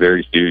taken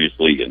very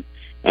seriously,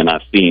 and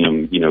I've seen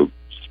them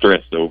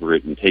stress over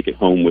it and take it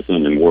home with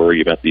them and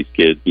worry about these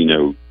kids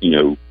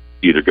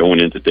either going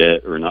into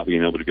debt or not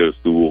being able to go to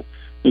school.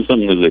 It's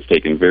something that they've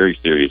taken very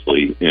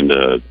seriously, and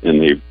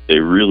they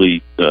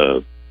really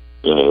want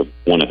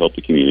to help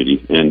the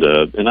community, and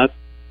I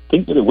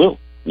think that it will.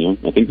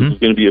 I think this is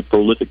going to be a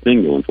prolific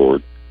thing going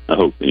forward. I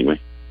hope, anyway.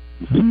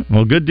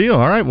 Well, good deal.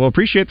 All right. Well,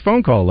 appreciate the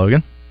phone call,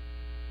 Logan.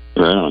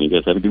 Right on. You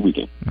guys have a good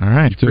weekend. All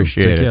right.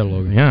 Appreciate it. Take care,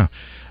 Logan. Yeah.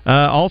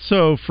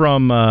 Also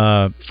from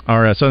our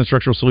Southern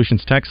Structural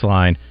Solutions text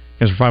line,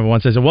 Mr. 501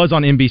 says it was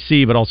on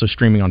NBC, but also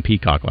streaming on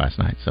Peacock last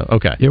night. So,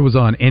 okay. It was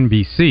on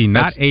NBC,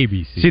 not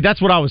ABC. See,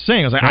 that's what I was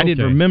saying. I was like, I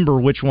didn't remember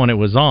which one it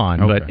was on,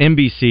 but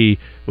NBC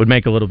would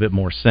make a little bit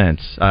more sense.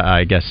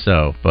 I guess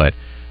so, but...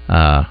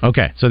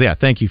 okay, so yeah,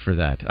 thank you for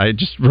that. I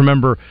just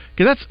remember,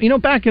 because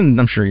that's, back in,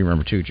 I'm sure you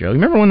remember too, Joe.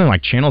 You remember when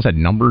channels had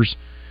numbers?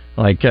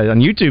 On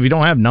YouTube, you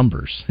don't have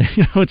numbers.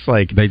 It's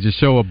like... They just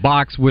show a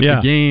box with the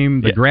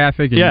game, the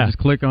graphic, and you just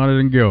click on it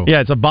and go. Yeah,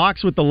 it's a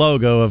box with the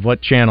logo of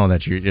what channel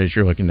that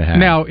you're looking to have.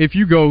 Now, if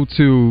you go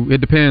to, it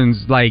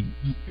depends,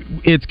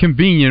 it's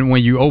convenient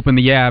when you open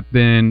the app,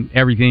 then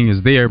everything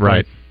is there.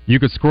 Right. You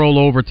could scroll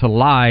over to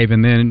live,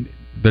 and then...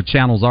 The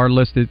channels are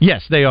listed?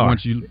 Yes, they are.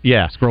 Once you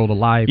scroll to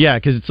live? Yeah,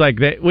 because it's like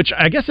that, which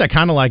I guess I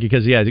kind of like it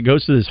because, it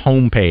goes to this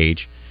home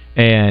page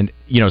and,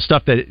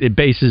 stuff that it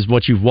bases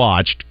what you've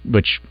watched,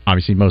 which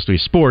obviously mostly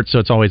is sports, so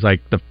it's always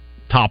like the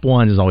top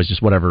one is always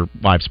just whatever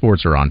live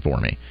sports are on for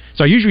me.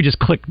 So I usually just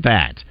click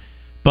that.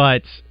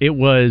 But it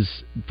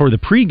was for the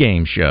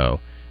pregame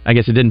show, I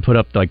guess it didn't put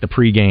up the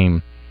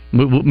pregame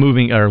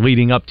moving or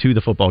leading up to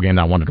the football game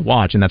that I wanted to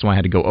watch, and that's why I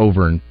had to go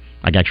over and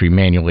actually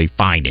manually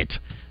find it.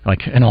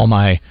 In all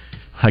my...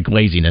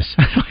 laziness.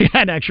 I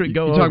had to actually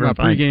go over. You're talking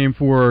about pregame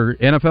for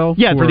NFL?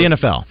 Yeah, for the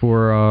NFL.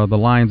 For the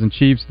Lions and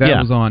Chiefs. That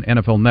was on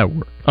NFL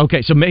Network.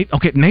 Okay, so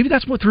maybe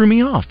that's what threw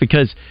me off,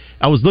 because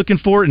I was looking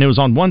for it, and it was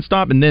on one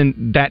stop, and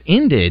then that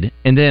ended,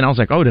 and then I was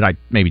like, oh, did I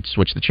maybe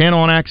switch the channel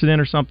on accident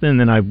or something? And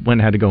then I went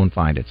and had to go and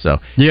find it. So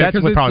that's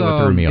probably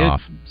what threw me off.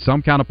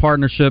 Some kind of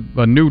partnership,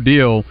 a new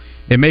deal,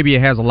 and maybe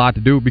it has a lot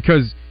to do,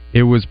 because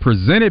it was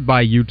presented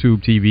by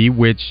YouTube TV,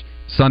 which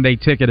Sunday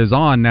Ticket is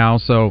on now,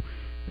 so...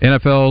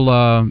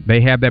 NFL,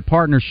 they have that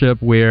partnership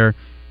where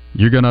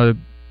you're going to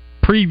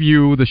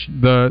preview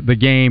the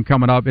game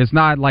coming up. It's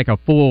not like a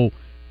full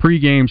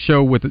pregame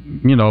show with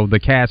the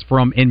cast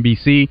from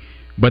NBC,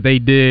 but they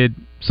did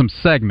some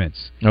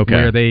segments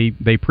where they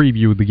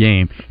previewed the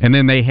game, and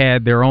then they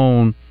had their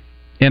own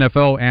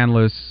NFL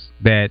analysts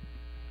that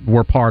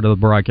were part of the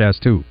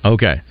broadcast too.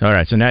 Okay, all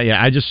right. So now,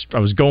 I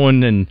was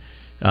going and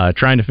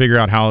trying to figure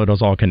out how it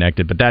was all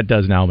connected, but that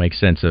does now make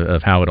sense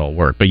of how it all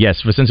worked. But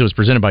yes, since it was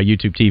presented by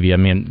YouTube TV, I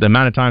mean, the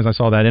amount of times I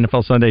saw that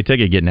NFL Sunday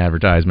Ticket getting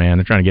advertised, man,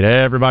 they're trying to get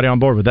everybody on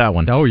board with that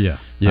one. Oh, yeah.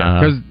 Yeah,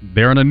 because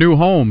they're in a new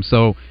home,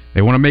 so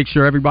they want to make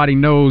sure everybody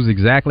knows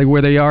exactly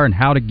where they are and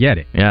how to get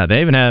it. Yeah,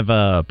 they even have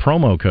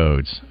promo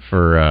codes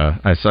for,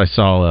 I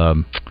saw, I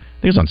think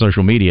it was on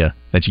social media,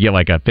 that you get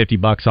like a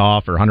 $50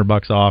 off or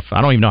 $100 off.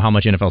 I don't even know how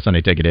much NFL Sunday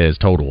Ticket is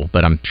total,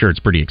 but I'm sure it's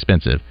pretty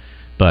expensive.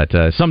 But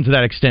some to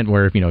that extent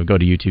where, go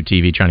to YouTube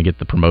TV trying to get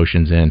the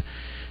promotions in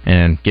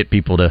and get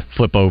people to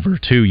flip over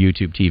to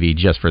YouTube TV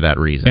just for that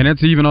reason. And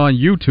it's even on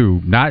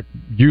YouTube, not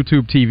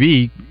YouTube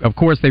TV. Of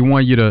course, they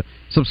want you to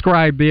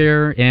subscribe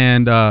there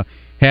and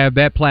have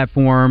that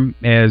platform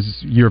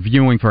as your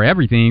viewing for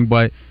everything.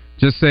 But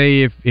just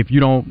say if you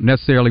don't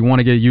necessarily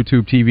want to get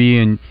YouTube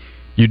TV and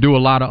you do a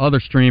lot of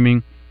other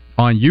streaming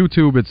on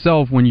YouTube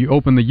itself, when you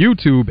open the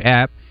YouTube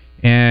app,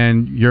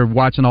 and you're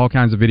watching all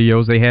kinds of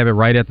videos, they have it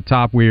right at the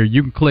top where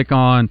you can click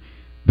on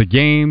the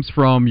games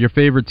from your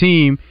favorite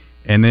team,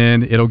 and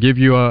then it'll give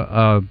you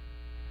a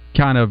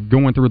kind of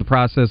going through the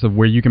process of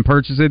where you can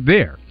purchase it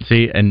there.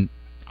 See, and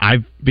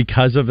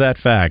because of that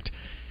fact,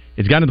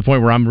 it's gotten to the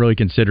point where I'm really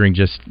considering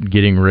just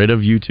getting rid of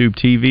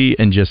YouTube TV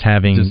and just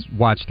having... Just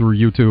watch through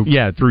YouTube?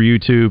 Yeah, through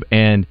YouTube,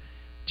 and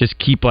just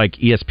keep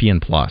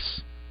ESPN Plus.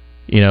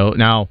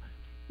 Now...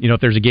 if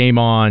there's a game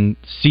on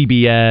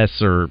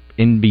CBS or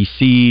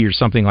NBC or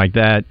something like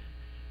that,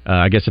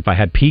 I guess if I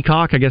had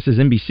Peacock, I guess is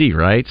NBC,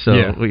 right?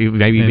 So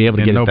maybe be able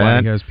to get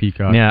nobody has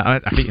Peacock. Yeah,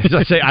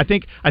 I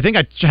think I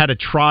had a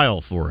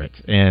trial for it,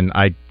 and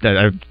I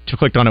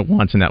clicked on it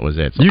once, and that was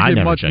it. So you I get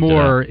never much checked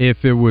more it out.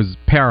 if it was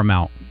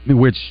Paramount,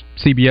 which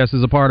CBS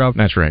is a part of.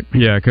 That's right.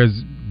 Yeah,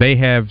 because they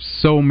have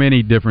so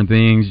many different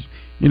things.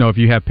 If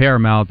you have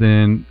Paramount,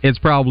 then it's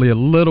probably a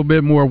little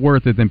bit more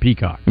worth it than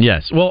Peacock.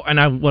 Yes. Well,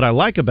 and what I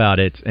like about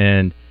it,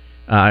 and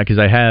because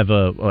I have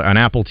an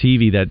Apple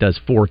TV that does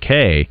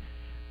 4K,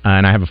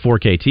 and I have a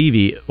 4K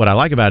TV. What I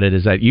like about it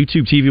is that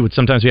YouTube TV would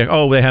sometimes be like,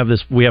 oh, we have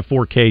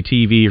 4K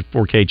TV or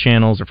 4K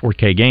channels or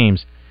 4K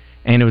games,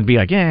 and it would be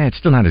like, yeah, it's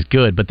still not as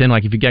good. But then,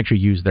 like, if you actually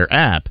use their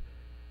app,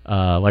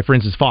 like for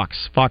instance,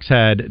 Fox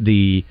had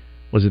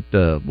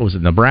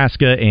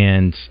Nebraska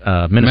and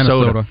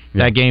Minnesota.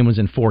 Yeah. That game was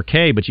in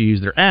 4K, but you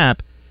used their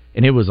app,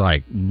 and it was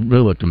like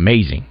really looked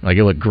amazing. Like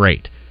it looked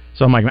great.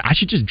 So I'm like, I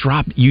should just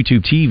drop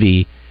YouTube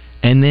TV,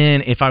 and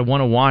then if I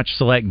want to watch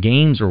select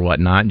games or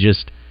whatnot,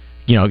 just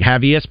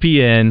have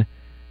ESPN,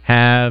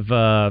 have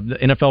the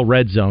NFL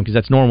Red Zone, because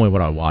that's normally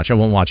what I watch. I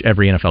won't watch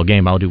every NFL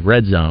game. I'll do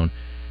Red Zone,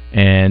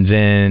 and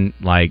then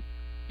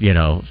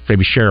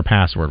maybe share a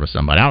password with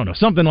somebody. I don't know,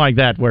 something like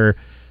that where.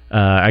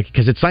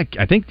 Because it's like,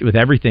 I think with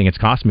everything, it's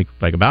cost me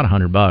like about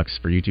 $100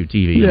 for YouTube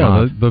TV.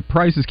 Yeah, the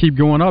prices keep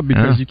going up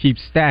because you keep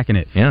stacking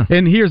it. Yeah.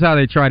 And here's how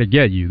they try to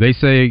get you. They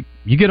say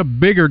you get a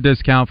bigger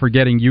discount for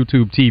getting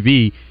YouTube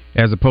TV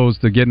as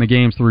opposed to getting the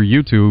games through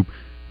YouTube,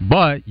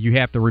 but you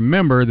have to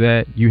remember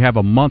that you have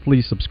a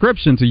monthly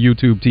subscription to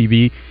YouTube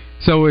TV,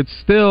 so it's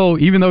still,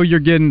 even though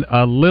you're getting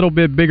a little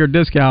bit bigger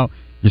discount,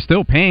 you're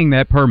still paying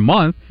that per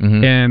month,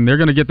 and they're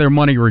going to get their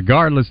money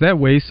regardless that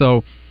way,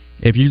 so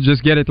if you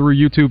just get it through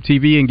YouTube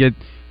TV and get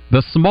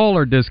the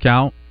smaller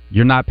discount,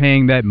 you're not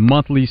paying that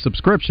monthly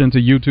subscription to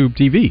YouTube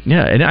TV.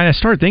 Yeah, and I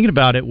started thinking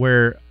about it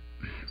where,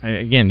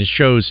 again, this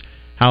shows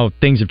how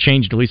things have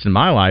changed, at least in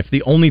my life.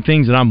 The only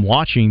things that I'm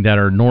watching that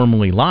are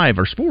normally live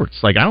are sports.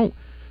 Like,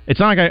 it's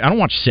not like I don't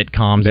watch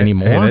sitcoms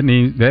anymore.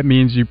 That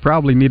means you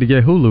probably need to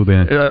get Hulu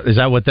then. Is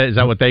that what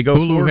they go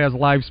Hulu for? Has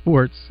live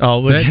sports.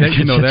 Oh, that's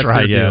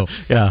right. Their deal.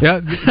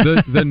 Yeah.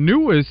 The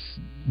newest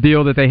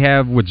deal that they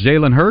have with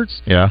Jalen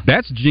Hurts,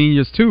 that's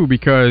genius too,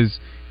 because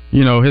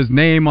his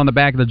name on the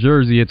back of the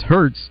jersey, it's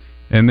Hurts,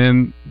 and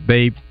then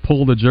they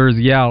pull the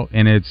jersey out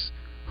and it's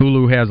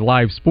Hulu has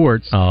live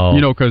sports.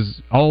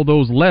 Because all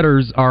those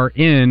letters are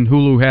in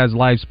Hulu has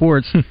live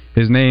sports.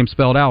 His name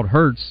spelled out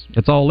Hurts.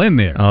 It's all in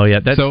there. Oh yeah.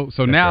 So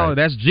now right.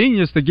 That's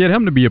genius to get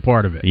him to be a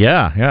part of it.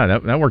 Yeah.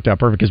 That worked out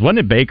perfect. Because wasn't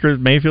it Baker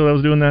Mayfield that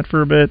was doing that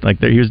for a bit? Like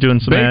he was doing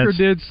some Baker ads?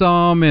 did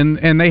some,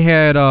 and they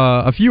had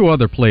a few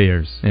other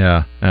players.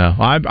 Yeah. Well,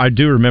 I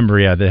do remember.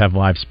 Yeah, they have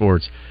live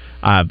sports.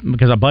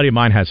 Because a buddy of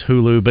mine has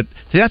Hulu, but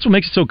see, that's what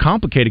makes it so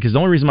complicated. Because the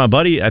only reason my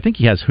buddy, I think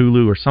he has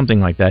Hulu or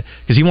something like that,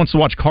 because he wants to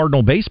watch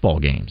Cardinal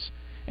baseball games,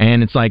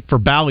 and it's like for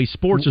Bally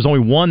Sports, there's only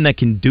one that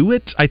can do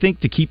it. I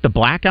think to keep the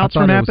blackouts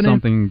from happening. It was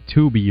something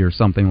Tubi or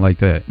something like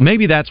that.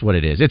 Maybe that's what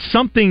it is. It's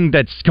something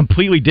that's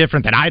completely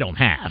different that I don't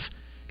have,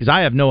 because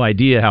I have no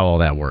idea how all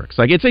that works.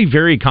 Like it's a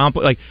very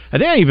complex. Like I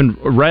think I even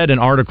read an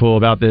article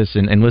about this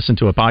and listened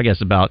to a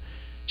podcast about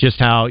just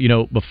how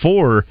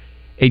before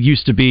it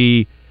used to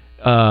be.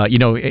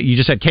 You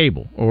just had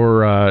cable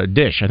or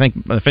dish. I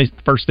think the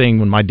first thing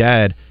when my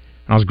dad,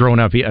 when I was growing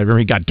up, I remember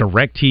he got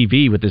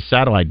DirecTV with his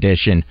satellite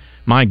dish, and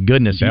my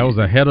goodness, that was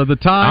ahead of the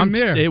time.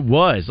 There, it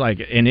was like,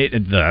 and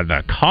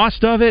the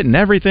cost of it and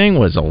everything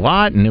was a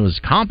lot, and it was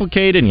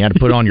complicated, and you had to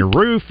put it on your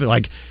roof.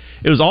 Like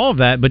it was all of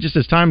that. But just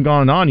as time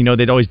gone on,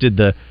 they'd always did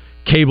the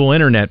cable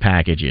internet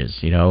packages,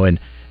 and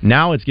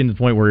now it's getting to the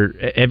point where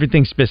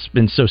everything's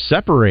been so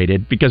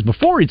separated. Because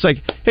before it's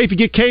like, hey, if you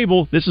get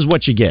cable, this is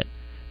what you get.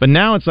 But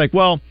now it's like,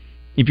 well,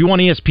 if you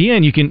want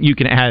ESPN, you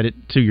can add it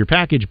to your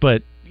package,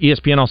 but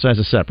ESPN also has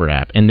a separate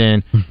app, and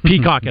then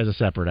Peacock has a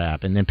separate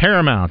app, and then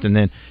Paramount,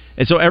 and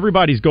so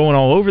everybody's going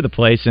all over the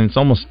place, and it's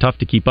almost tough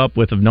to keep up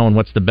with of knowing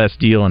what's the best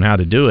deal and how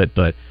to do it.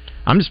 But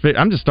I'm just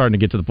starting to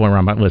get to the point where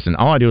I'm like, listen,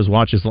 all I do is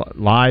watch is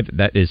live.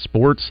 That is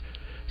sports.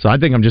 So I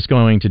think I'm just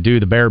going to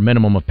do the bare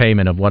minimum of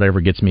payment of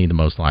whatever gets me the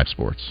most live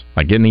sports,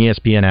 like getting the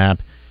ESPN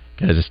app,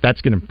 because that's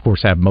going to, of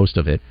course, have most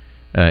of it,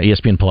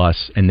 ESPN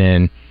Plus, and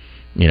then.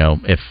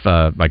 If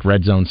like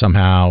Red Zone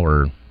somehow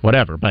or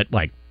whatever, but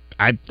like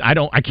I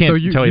can't tell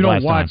you the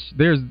last watch. time.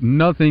 There's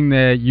nothing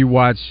that you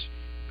watch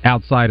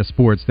outside of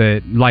sports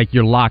that like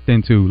you're locked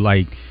into,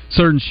 like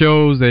certain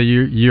shows that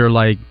you're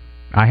like,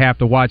 I have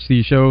to watch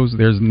these shows.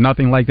 There's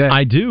nothing like that.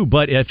 I do,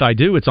 but if I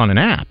do, it's on an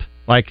app.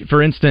 Like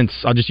for instance,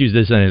 I'll just use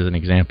this as an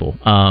example.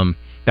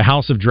 The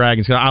House of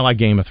Dragons. I like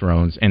Game of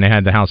Thrones, and they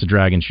had the House of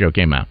Dragons show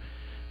came out.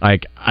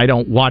 Like, I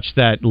don't watch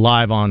that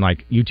live on,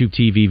 like, YouTube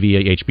TV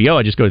via HBO.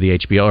 I just go to the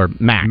HBO or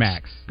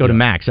Max. Go to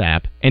Max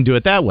app and do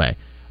it that way.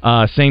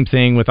 Same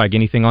thing with, like,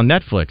 anything on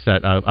Netflix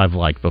that I've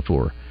liked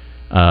before.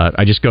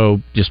 I just go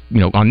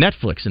on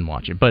Netflix and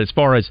watch it. But as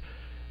far as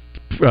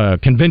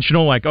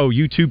conventional, like,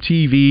 YouTube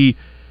TV,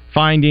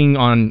 finding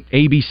on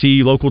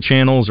ABC local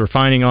channels or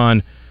finding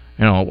on...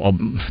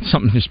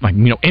 something just like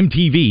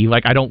MTV.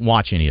 Like I don't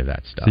watch any of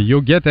that stuff. So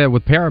you'll get that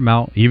with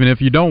Paramount, even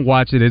if you don't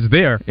watch it. It's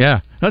there.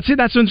 Yeah, that's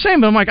what I'm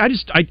saying. But I'm like,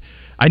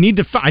 I need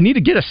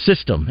to get a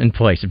system in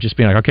place of just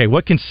being like, okay,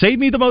 what can save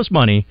me the most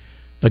money,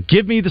 but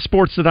give me the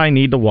sports that I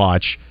need to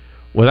watch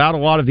without a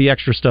lot of the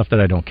extra stuff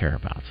that I don't care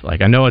about.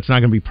 Like I know it's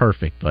not going to be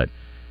perfect, but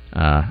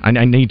I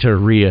need to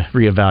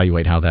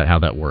reevaluate how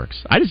that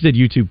works. I just did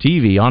YouTube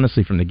TV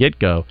honestly from the get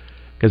go.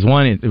 Because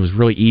one, it was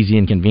really easy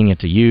and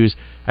convenient to use.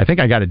 I think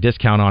I got a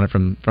discount on it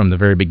from the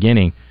very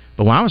beginning.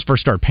 But when I was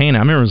first started paying, I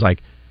remember it was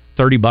like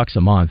 $30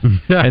 a month,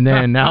 and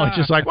then now it's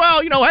just like,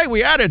 well, hey,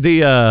 we added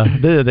the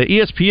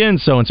ESPN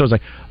so and so. It's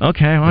like,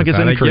 okay, well, I guess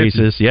it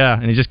increases, yeah,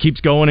 and it just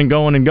keeps going and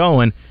going and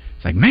going.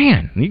 It's like,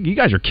 man, you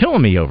guys are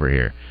killing me over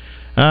here.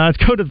 Let's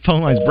go to the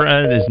phone lines.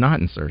 Brad is not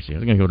in Searcy. I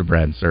was going to go to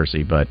Brad in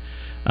Searcy, but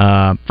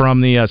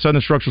from the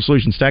Southern Structural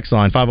Solutions text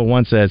line,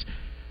 501 says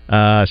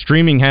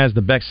streaming has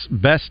the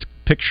best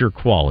picture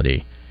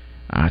quality.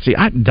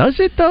 Does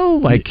it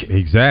though?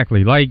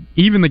 Exactly. Like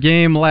even the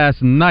game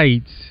last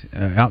night.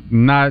 I'm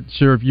not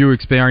sure if you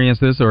experienced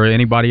this or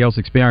anybody else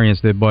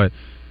experienced it, but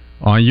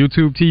on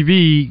YouTube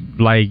TV,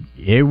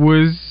 it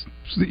was,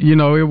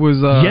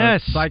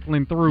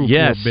 cycling through for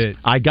a bit.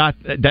 I got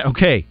that.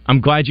 Okay, I'm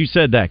glad you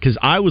said that because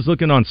I was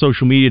looking on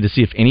social media to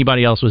see if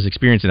anybody else was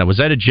experiencing that. Was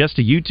that just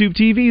a YouTube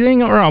TV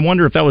thing, or I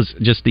wonder if that was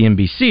just the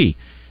NBC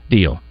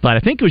deal? But I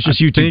think it was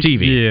just YouTube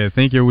TV. Yeah, I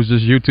think it was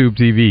just YouTube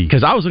TV.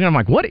 Because I was looking, I'm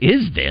like, what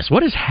is this?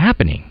 What is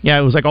happening? Yeah,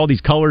 it was like all these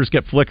colors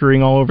kept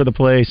flickering all over the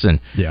place, and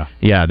so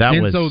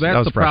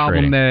that's the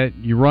problem that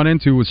you run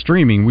into with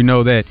streaming. We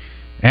know that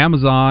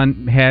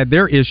Amazon had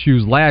their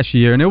issues last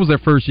year, and it was their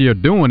first year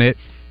doing it,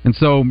 and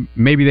so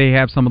maybe they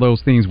have some of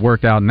those things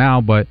worked out now,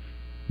 but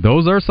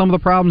those are some of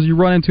the problems you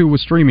run into with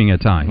streaming at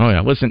times. Oh,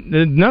 yeah. Listen,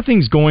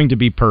 nothing's going to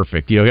be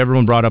perfect.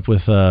 Everyone brought up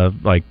with,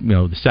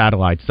 the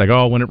satellites. It's like,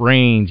 oh, when it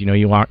rains, you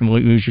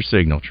lose your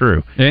signal.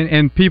 True.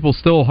 And people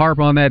still harp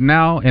on that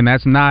now, and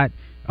that's not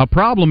a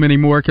problem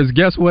anymore because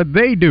guess what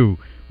they do?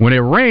 When it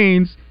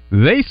rains,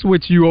 they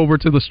switch you over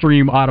to the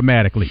stream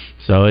automatically.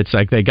 So it's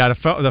like they got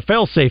the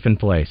fail-safe in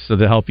place to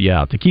help you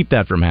out, to keep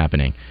that from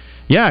happening.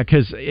 Yeah,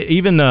 because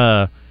even,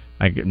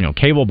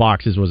 cable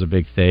boxes was a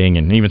big thing,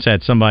 and even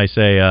had somebody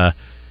say...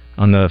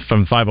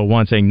 from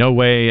 501 saying no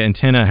way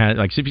antenna has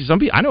some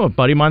people. I know a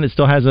buddy of mine that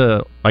still has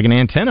an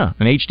antenna,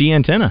 an HD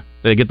antenna.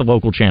 They get the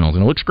local channels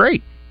and it looks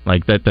great.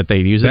 That they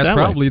use it. That's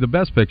probably the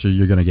best picture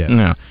you're going to get.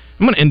 Yeah,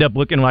 I'm going to end up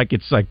looking like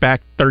it's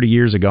back 30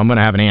 years ago. I'm going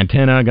to have an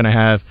antenna. I'm going to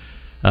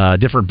have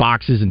different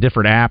boxes and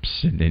different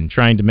apps and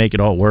trying to make it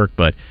all work,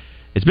 but.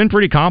 It's been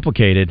pretty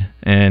complicated,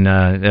 and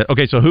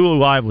so Hulu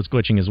Live was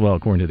glitching as well,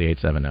 according to the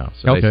 870.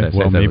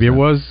 So maybe it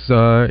was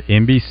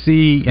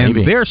NBC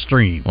and their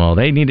stream. Well,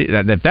 they need it.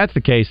 If that's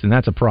the case, then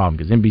that's a problem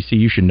because NBC,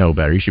 you should know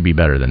better. You should be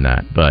better than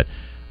that. But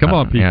come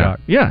on, Peacock.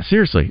 Yeah,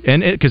 seriously,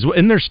 and because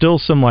isn't there still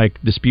some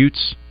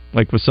disputes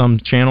with some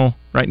channel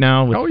right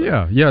now?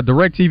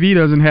 DirecTV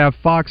doesn't have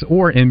Fox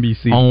or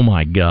NBC. Oh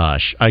my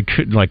gosh, I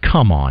could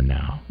come on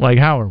now.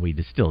 How are we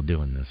still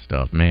doing this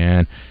stuff,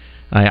 man?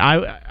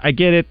 I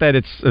get it that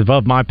it's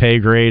above my pay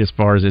grade as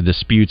far as the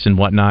disputes and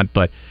whatnot,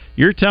 but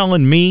you're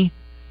telling me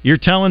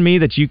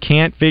that you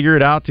can't figure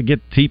it out to get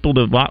people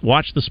to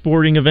watch the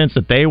sporting events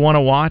that they want to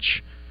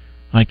watch?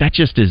 That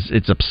just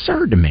it's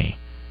absurd to me,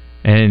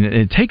 and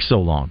it takes so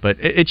long. But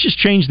it's just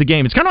changed the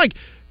game. It's kind of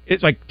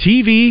it's like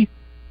TV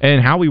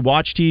and how we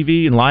watch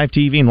TV and live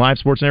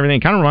sports and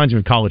everything. It kind of reminds me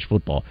of college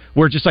football,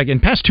 where it's just in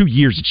the past 2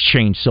 years it's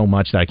changed so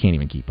much that I can't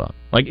even keep up.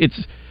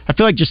 I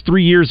feel like just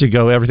 3 years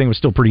ago, everything was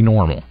still pretty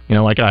normal. You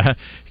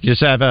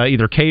just have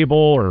either cable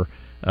or,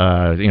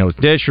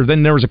 Dish, or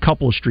then there was a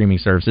couple of streaming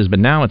services. But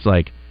now it's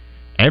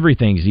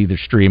everything's either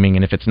streaming,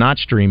 and if it's not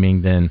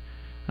streaming, then,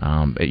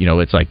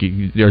 it's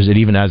there's it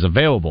even as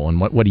available,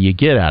 and what do you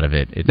get out of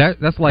it?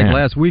 That's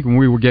last week when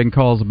we were getting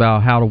calls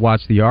about how to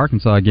watch the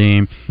Arkansas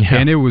game,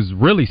 and it was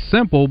really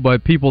simple,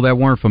 but people that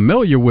weren't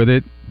familiar with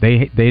it,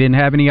 they didn't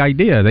have any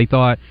idea. They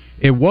thought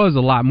it was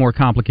a lot more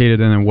complicated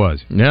than it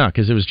was. Yeah,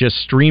 because it was just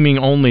streaming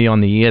only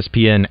on the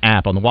ESPN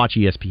app, on the Watch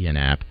ESPN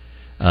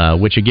app,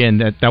 which, again,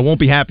 that won't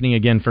be happening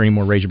again for any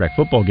more Razorback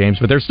football games,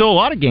 but there's still a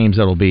lot of games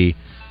that will be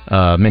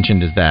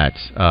mentioned as that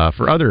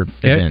for other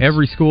events.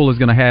 Every school is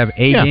going to have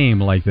a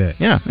game like that.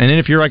 Yeah, and then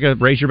if you're a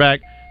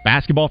Razorback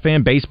basketball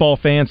fan, baseball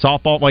fan,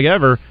 softball,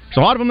 whatever, there's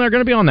a lot of them that are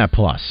going to be on that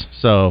plus.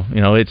 So,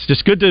 it's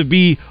just good to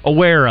be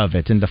aware of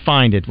it and to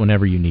find it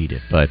whenever you need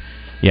it. But...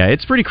 yeah,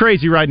 it's pretty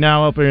crazy right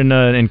now up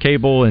in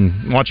cable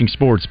and watching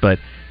sports, but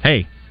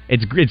hey,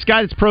 it's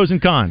got its pros and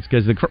cons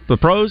because the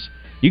pros,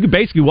 you can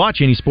basically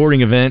watch any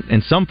sporting event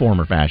in some form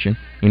or fashion.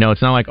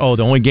 It's not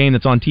the only game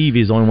that's on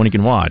TV is the only one you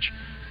can watch.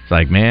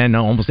 It's man,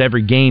 no, almost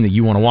every game that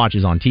you want to watch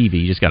is on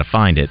TV. You just got to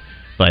find it.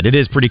 But it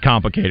is pretty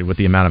complicated with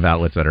the amount of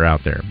outlets that are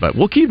out there. But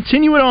we'll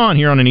continue it on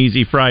here on an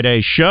Easy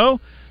Friday show.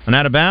 On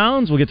Out of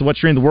Bounds, we'll get to what's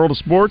trending in the world of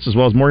sports, as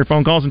well as more of your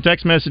phone calls and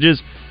text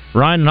messages.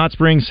 Ryan in Hot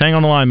Springs, hang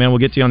on the line, man. We'll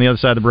get to you on the other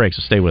side of the break,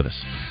 so stay with us.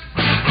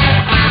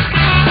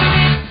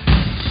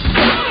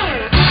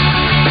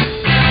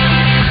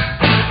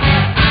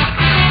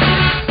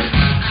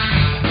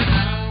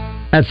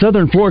 At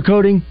Southern Floor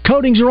Coating,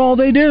 coatings are all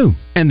they do,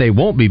 and they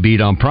won't be beat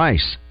on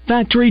price.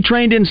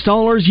 Factory-trained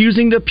installers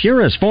using the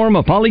purest form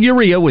of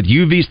polyurea with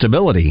UV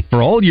stability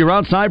for all your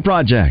outside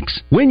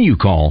projects. When you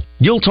call,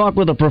 you'll talk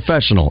with a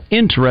professional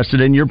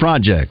interested in your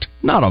project.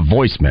 not a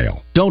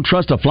voicemail. Don't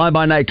trust a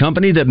fly-by-night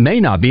company that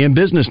may not be in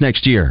business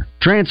next year.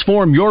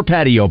 Transform your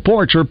patio,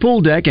 porch, or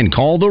pool deck and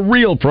call the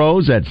real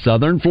pros at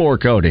Southern Floor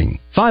Coating.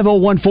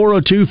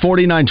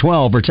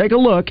 501-402-4912 or take a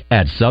look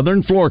at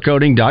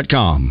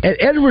southernfloorcoating.com. At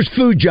Edwards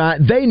Food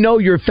Giant, they know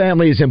your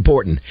family is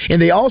important,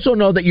 and they also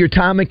know that your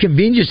time and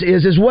convenience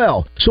is as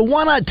well. So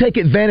why not take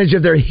advantage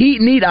of their heat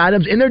and eat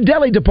items in their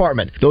deli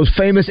department? Those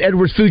famous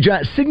Edwards Food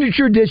Giant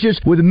signature dishes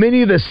with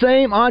many of the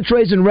same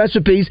entrees and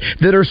recipes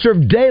that are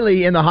served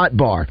daily in the hot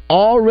bar,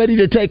 all ready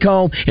to take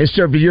home and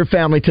serve to your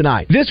family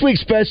tonight. This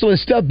week's special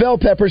is stuffed bell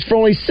peppers for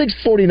only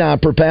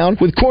 $6.49 per pound,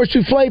 with corn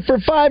souffle for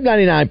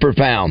 $5.99 per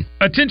pound.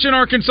 Attention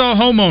Arkansas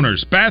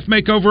homeowners. Bath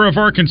Makeover of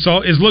Arkansas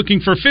is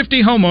looking for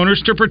 50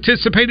 homeowners to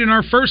participate in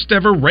our first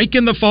ever Rake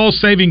in the Fall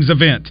savings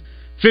event.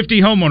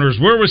 50 homeowners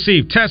will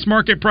receive test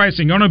market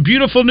pricing on a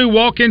beautiful new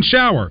walk-in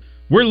shower.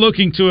 We're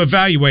looking to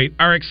evaluate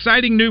our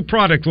exciting new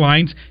product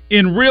lines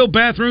in real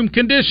bathroom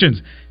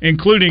conditions,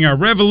 including our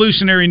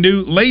revolutionary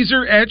new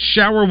laser etch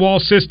shower wall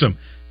system.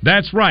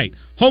 That's right.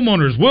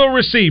 Homeowners will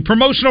receive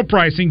promotional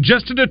pricing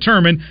just to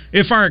determine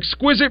if our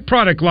exquisite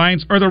product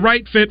lines are the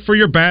right fit for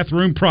your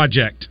bathroom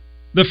project.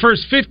 The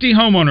first 50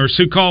 homeowners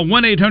who call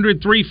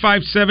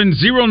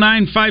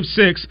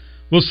 1-800-357-0956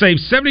 will save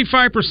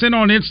 75%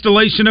 on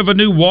installation of a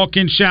new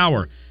walk-in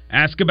shower.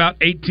 Ask about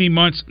 18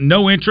 months,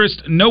 no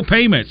interest, no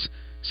payments.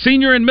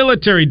 Senior and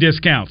military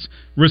discounts.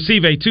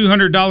 Receive a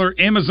 $200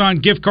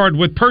 Amazon gift card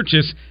with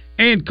purchase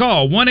and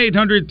call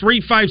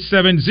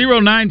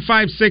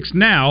 1-800-357-0956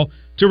 now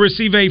to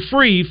receive a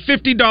free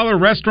 $50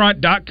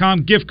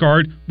 Restaurant.com gift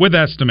card with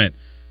estimate.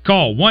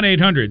 Call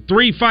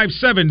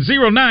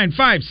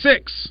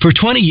 1-800-357-0956. For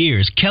 20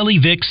 years, Kelly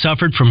Vick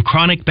suffered from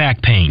chronic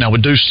back pain. I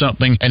would do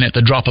something, and at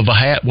the drop of a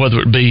hat,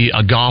 whether it be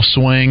a golf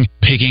swing,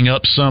 picking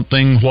up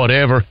something,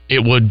 whatever,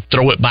 it would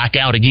throw it back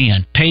out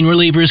again. Pain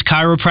relievers,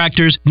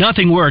 chiropractors,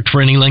 nothing worked for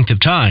any length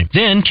of time.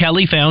 Then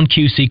Kelly found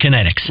QC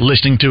Kinetics.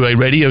 Listening to a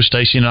radio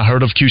station, I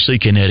heard of QC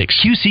Kinetics.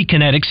 QC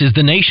Kinetics is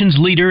the nation's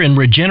leader in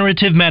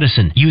regenerative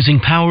medicine, using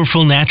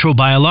powerful natural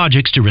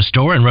biologics to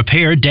restore and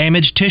repair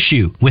damaged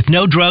tissue with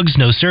no drugs,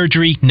 no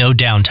surgery, no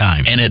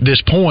downtime. And at this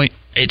point,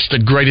 it's the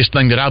greatest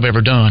thing that I've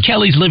ever done.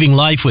 Kelly's living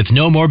life with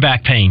no more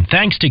back pain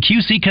thanks to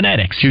QC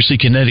Kinetics. QC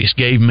Kinetics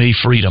gave me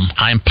freedom.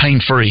 I am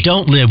pain-free.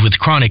 Don't live with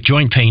chronic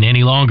joint pain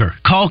any longer.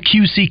 Call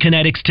QC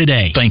Kinetics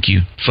today. Thank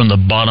you from the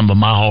bottom of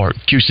my heart.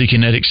 QC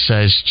Kinetics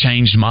has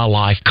changed my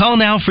life. Call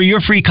now for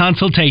your free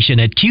consultation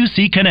at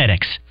QC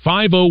Kinetics.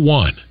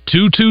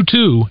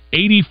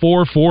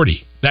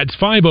 501-222-8440. That's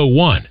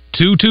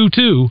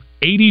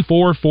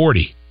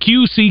 501-222-8440.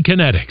 QC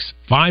Kinetics.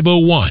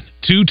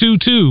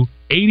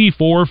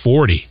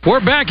 501-222-8440.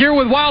 We're back here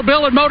with Wild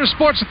Bill at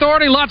Motorsports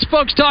Authority. Lots of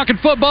folks talking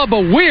football,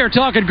 but we're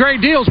talking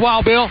great deals,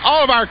 Wild Bill.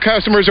 All of our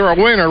customers are a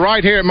winner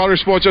right here at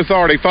Motorsports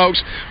Authority,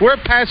 folks. We're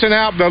passing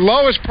out the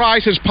lowest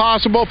prices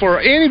possible for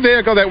any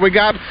vehicle that we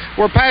got.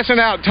 We're passing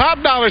out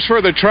top dollars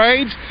for the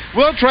trades.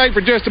 We'll trade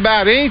for just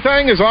about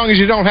anything as long as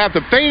you don't have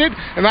to feed it.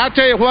 And I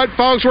tell you what,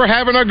 folks, we're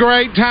having a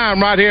great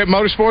time right here at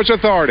Motorsports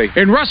Authority.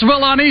 In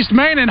Russellville on East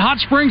Main and Hot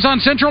Springs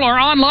on Central, or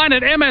online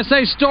at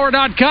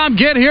msastore.com.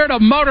 Get here to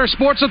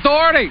Motorsports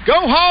Authority.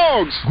 Go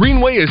Hogs!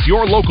 Greenway is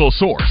your local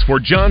source for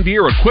John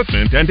Deere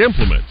equipment and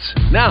implements.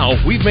 Now,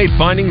 we've made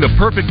finding the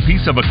perfect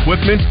piece of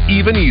equipment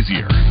even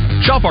easier.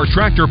 Shop our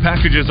tractor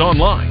packages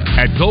online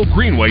at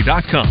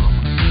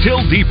GoGreenway.com.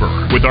 Till deeper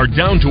with our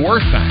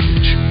down-to-earth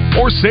package.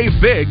 Or save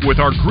big with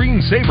our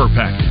Green Saver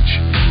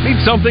package. Need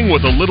something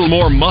with a little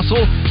more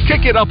muscle?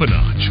 Kick it up a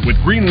notch with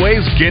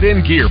Greenway's Get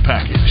In Gear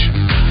package.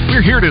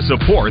 We're here to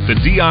support the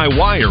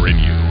DIYer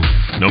in you.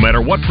 No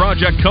matter what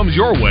project comes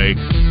your way,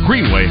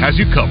 Greenway has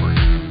you covered.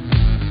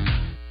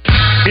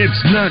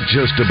 It's not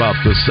just about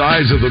the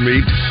size of the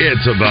meat,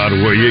 it's about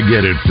where you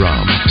get it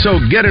from. So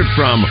get it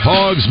from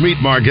Hogs Meat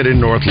Market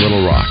in North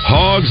Little Rock.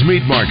 Hogs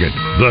Meat Market,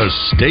 the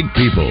steak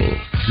people.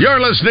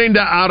 You're listening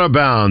to Out of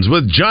Bounds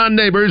with John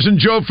Neighbors and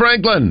Joe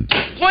Franklin.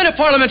 Point of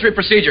parliamentary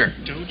procedure.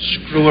 Don't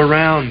screw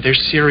around. They're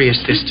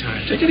serious this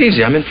time. Take it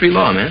easy. I'm in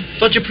pre-law, man.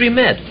 Thought you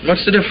pre-med.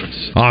 What's the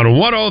difference? On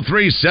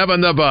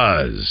 103.7 The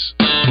Buzz.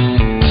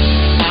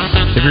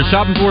 If you're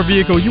shopping for a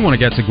vehicle, you want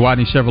to get to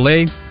Gwatney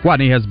Chevrolet.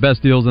 Gwatney has the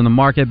best deals in the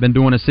market, been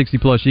doing it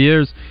 60-plus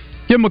years.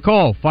 Give them a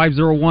call,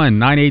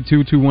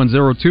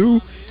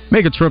 501-982-2102.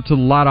 Make a trip to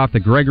the lot off the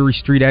Gregory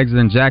Street exit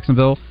in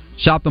Jacksonville.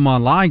 Shop them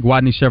online,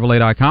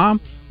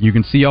 GwatneyChevrolet.com. You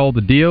can see all the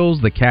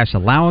deals, the cash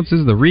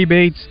allowances, the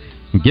rebates.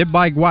 And get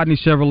by Gwatney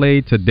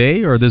Chevrolet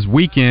today or this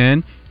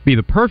weekend. Be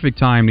the perfect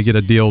time to get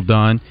a deal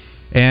done.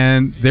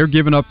 And they're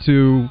giving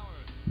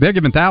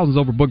thousands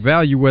over book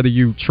value whether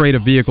you trade a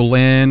vehicle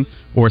in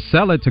or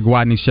sell it to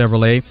Gwatney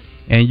Chevrolet,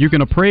 and you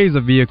can appraise a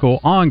vehicle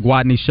on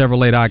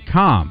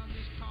GwatneyChevrolet.com.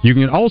 You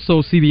can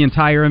also see the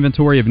entire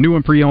inventory of new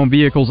and pre-owned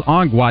vehicles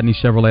on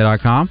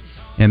GwatneyChevrolet.com,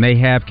 and they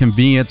have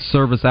convenient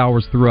service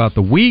hours throughout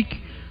the week.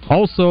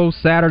 Also,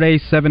 Saturday,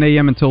 7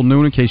 a.m. until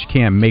noon, in case you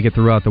can't make it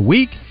throughout the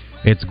week.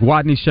 It's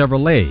Gwatney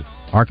Chevrolet,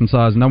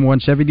 Arkansas's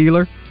 #1 Chevy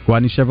dealer,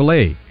 Gwatney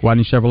Chevrolet,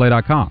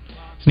 GwatneyChevrolet.com.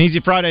 It's an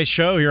Easy Friday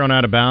show here on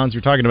Out of Bounds.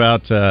 We're talking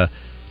about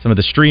some of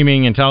the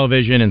streaming and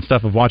television and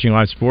stuff of watching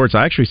live sports,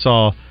 I actually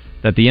saw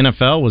that the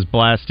NFL was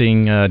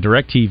blasting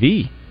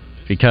DirecTV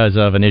because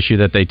of an issue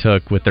that they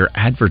took with their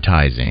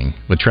advertising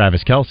with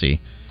Travis Kelce.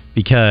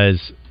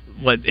 Because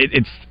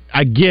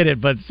I get it,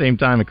 but at the same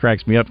time it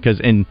cracks me up because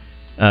in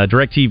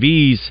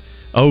DirecTV's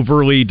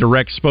overly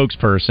direct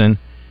spokesperson,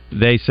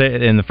 they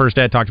say in the first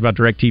ad talked about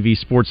DirecTV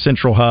Sports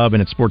Central Hub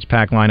and its sports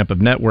pack lineup of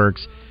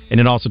networks, and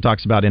it also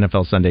talks about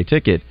NFL Sunday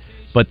Ticket.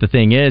 But the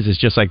thing is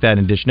just like that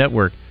in Dish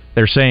Network,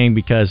 they're saying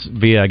because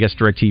via, I guess,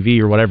 DirecTV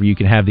or whatever, you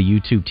can have the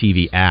YouTube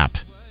TV app,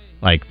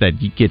 like that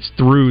gets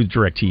through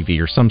DirecTV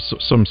or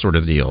some sort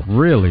of deal.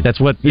 Really? That's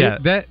what. Yeah.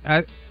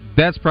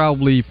 That's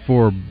probably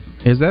for.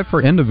 Is that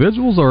for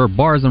individuals or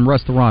bars and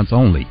restaurants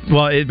only?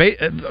 Well,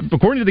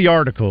 according to the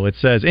article, it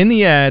says in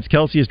the ads,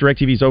 Kelce is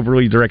DirecTV's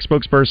overly direct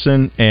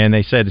spokesperson, and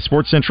they said the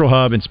Sports Central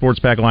Hub and Sports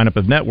Pack lineup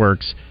of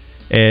networks.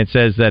 And it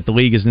says that the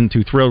league isn't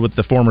too thrilled with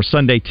the former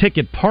Sunday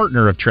Ticket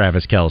partner of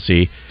Travis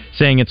Kelce,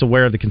 saying it's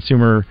aware of the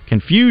consumer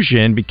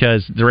confusion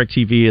because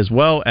DirecTV, as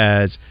well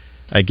as,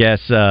 I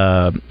guess,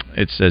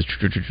 it says,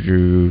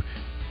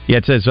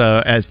 it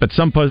says, but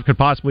some could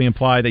possibly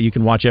imply that you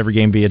can watch every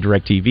game via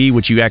DirecTV,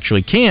 which you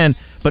actually can,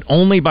 but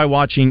only by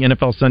watching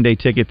NFL Sunday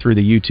Ticket through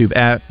the YouTube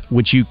app,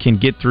 which you can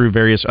get through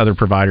various other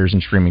providers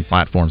and streaming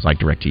platforms like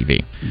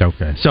DirecTV.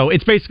 Okay. So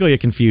it's basically a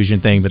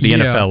confusion thing, but the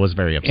NFL was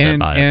very upset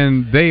by it.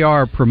 And they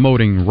are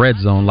promoting Red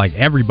Zone, like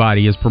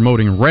everybody is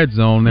promoting Red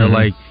Zone. They're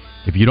like,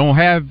 if you don't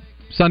have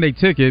Sunday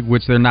Ticket,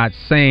 which they're not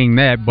saying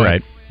that,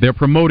 but they're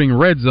promoting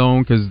Red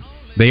Zone because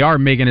they are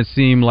making it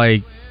seem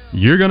like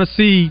you're going to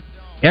see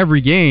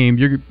every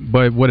game,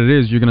 but what it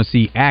is, you're going to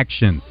see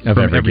action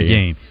from every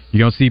game. You're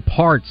going to see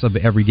parts of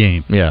every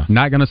game. Yeah.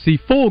 Not going to see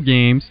full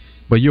games,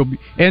 but you'll be...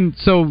 And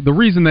so the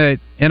reason that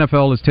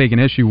NFL is taking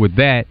issue with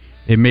that,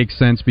 it makes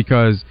sense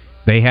because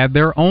they have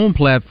their own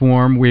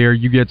platform where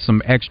you get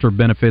some extra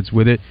benefits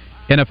with it,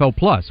 NFL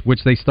Plus,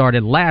 which they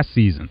started last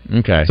season.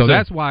 Okay. So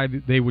that's why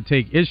they would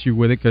take issue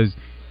with it because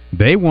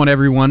they want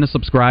everyone to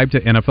subscribe to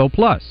NFL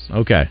Plus.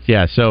 Okay.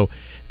 Yeah, so...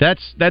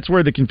 That's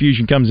where the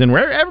confusion comes in,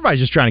 where everybody's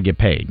just trying to get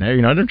paid.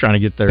 You know, they're trying to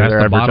get their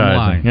advertising. Bottom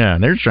line. Yeah,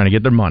 they're just trying to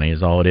get their money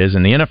is all it is.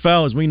 And the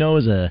NFL, as we know,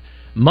 is a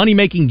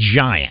money-making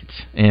giant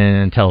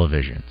in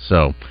television.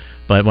 So,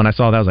 but when I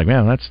saw that, I was like,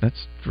 man,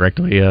 that's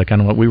directly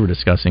kind of what we were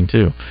discussing,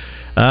 too.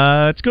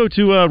 Let's go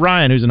to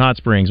Ryan, who's in Hot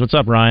Springs. What's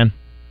up, Ryan?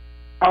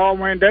 Oh,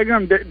 man,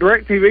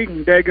 DirecTV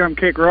can daggum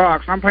kick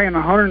rocks. I'm paying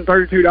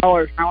 $132,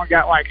 and I only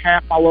got like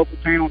half my local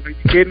channels. Are you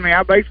kidding me?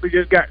 I basically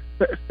just got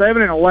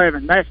 7 and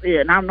 11. That's it.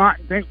 And I'm not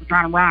intentionally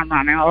trying to rhyme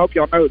right now. I hope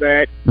y'all know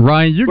that.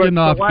 Ryan, you're getting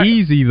off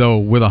easy, though,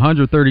 with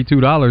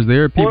 $132.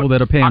 There are people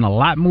that are paying a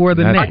lot more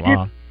than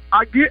that.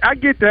 I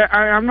get that.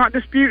 I'm not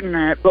disputing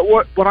that. But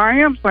what I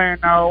am saying,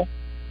 though,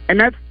 and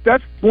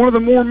that's one of the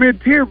more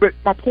mid-tier, but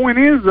my point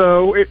is,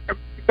 though,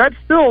 that's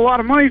still a lot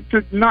of money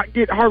to not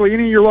get hardly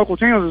any of your local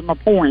channels is my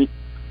point.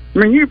 I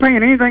mean, you're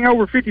paying anything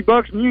over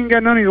 $50 and you ain't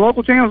got none of your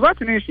local channels,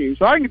 that's an issue.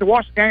 So I didn't get to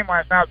watch the game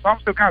last night, so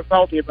I'm still kind of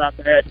salty about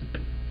that.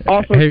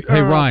 Also, hey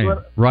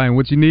Ryan,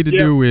 what you need to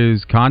do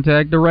is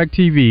contact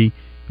DirecTV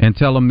and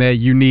tell them that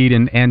you need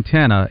an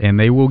antenna, and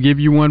they will give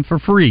you one for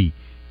free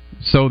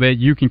so that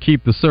you can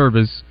keep the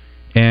service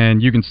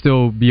and you can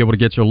still be able to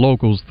get your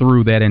locals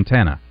through that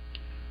antenna.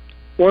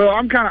 Well,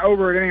 I'm kind of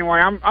over it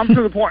anyway. I'm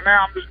to the point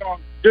now I'm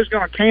just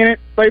gonna can it,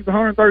 save the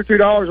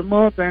 $132 a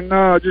month,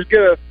 and just get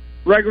a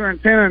regular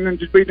antenna and then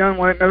just be done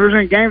with it. And if there's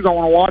any games I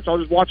want to watch, I'll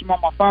just watch them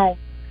on my phone.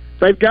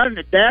 They've got an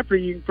adapter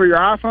for your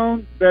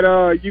iPhone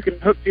that you can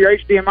hook to your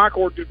HDMI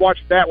cord, just watch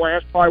it that way.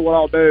 That's probably what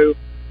I'll do.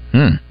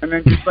 And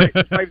then just save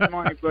the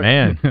money. But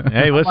man,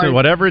 hey, listen,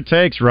 whatever it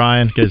takes,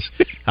 Ryan, because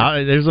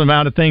there's an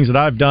amount of things that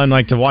I've done,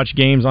 like to watch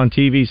games on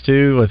TVs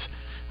too. With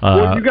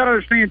well, you got to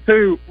understand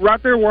too,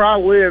 right there where I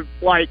live,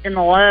 like in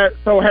the last.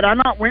 So had I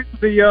not went to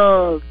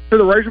the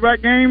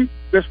Razorback game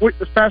this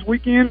past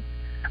weekend,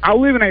 I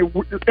live in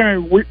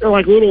a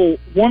like little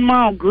 1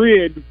 mile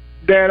grid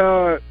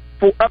that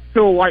for up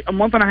till like a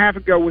month and a half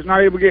ago was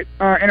not able to get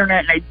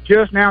internet, and they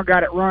just now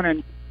got it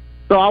running.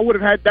 So I would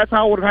have had. That's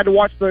how I would have had to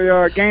watch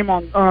the game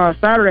on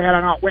Saturday had I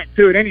not went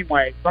to it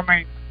anyway. So, I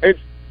mean, it's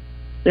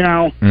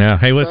Yeah.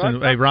 Hey,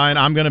 listen, hey Ryan,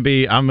 I'm gonna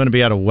be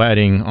at a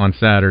wedding on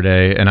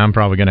Saturday, and I'm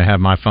probably gonna have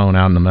my phone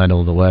out in the middle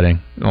of the wedding.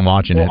 I'm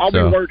watching it. I'll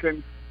be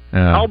working.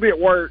 Yeah. I'll be at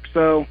work.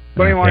 So,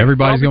 but anyway,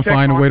 everybody's gonna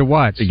find a way to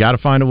watch. You got to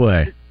find a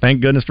way.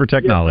 Thank goodness for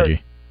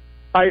technology.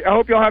 I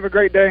hope y'all have a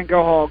great day and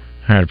go Hogs.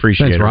 I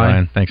appreciate it,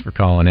 Ryan. Thanks for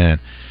calling in.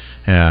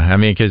 Yeah, I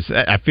mean, because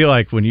I feel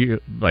like when you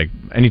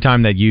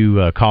anytime that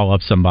you call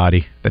up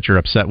somebody that you're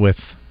upset with,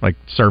 like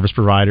service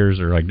providers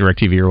or like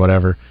DirecTV or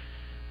whatever,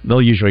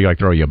 they'll usually like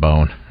throw you a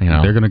bone.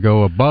 They're going to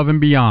go above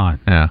and beyond.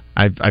 Yeah,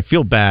 I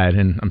feel bad,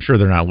 and I'm sure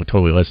they're not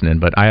totally listening,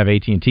 but I have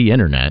AT&T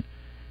internet,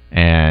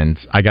 and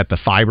I got the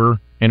fiber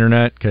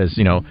internet because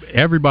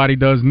everybody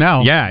does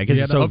now. Yeah, because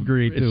it's so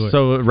upgrade to it.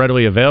 So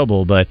readily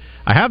available. But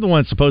I have the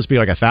one that's supposed to be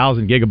like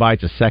 1,000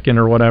 gigabytes a second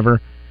or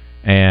whatever.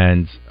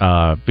 And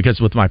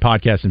because with my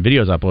podcasts and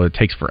videos upload, it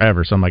takes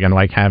forever. So I'm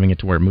like having it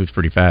to where it moves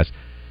pretty fast.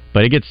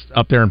 But it gets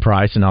up there in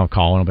price, and I'll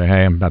call and I'll be,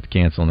 hey, I'm about to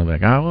cancel. And they'll be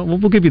like, oh, well,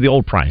 we'll give you the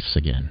old price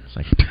again. It's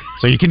like,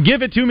 so you can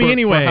give it to me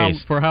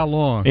anyways. For how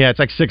long? Yeah, it's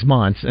like 6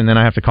 months, and then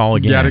I have to call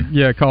again.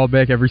 You gotta call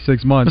back every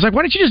 6 months. It's like,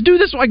 why don't you just do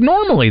this like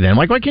normally then?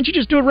 Like, why can't you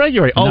just do it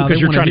regularly? Oh, because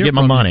you're trying to get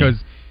my money.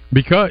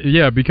 Because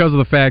of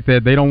the fact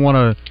that they don't want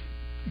to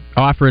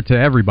offer it to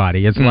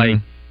everybody. It's like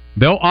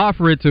they'll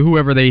offer it to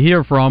whoever they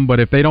hear from, but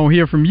if they don't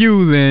hear from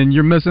you, then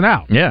you're missing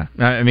out. Yeah,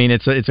 I mean,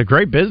 it's a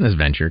great business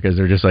venture because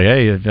they're just like,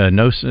 hey,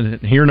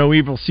 hear no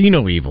evil, see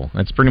no evil.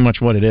 That's pretty much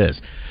what it is.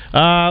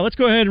 Let's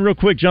go ahead and real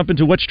quick jump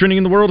into what's trending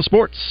in the world of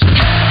sports.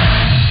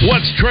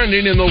 What's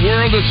trending in the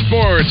world of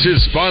sports is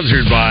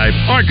sponsored by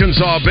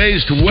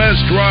Arkansas-based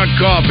West Rock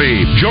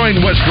Coffee.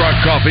 Join West Rock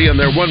Coffee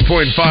and their 1.5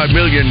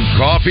 million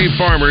coffee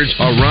farmers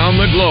around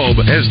the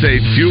globe as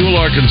they fuel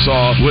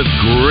Arkansas with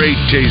great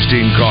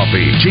tasting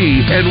coffee,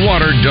 tea, and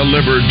water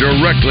delivered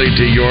directly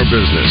to your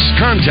business.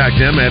 Contact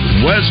them at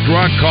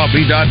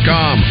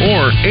westrockcoffee.com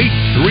or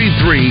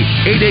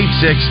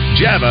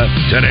 833-886-JAVA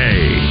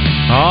today.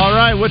 All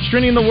right, what's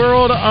trending in the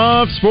world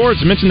of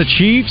sports? I mentioned the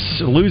Chiefs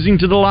losing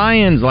to the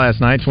Lions last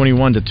night,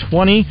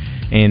 21-20,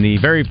 in the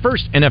very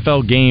first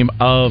NFL game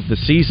of the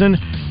season.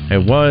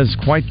 It was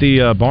quite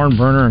the barn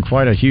burner and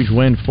quite a huge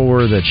win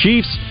for the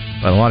Chiefs,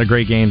 but a lot of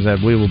great games that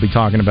we will be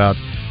talking about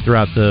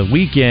throughout the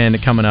weekend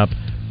coming up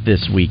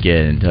this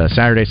weekend,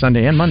 Saturday,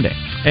 Sunday, and Monday.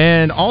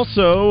 And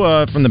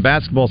also, from the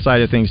basketball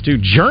side of things, too,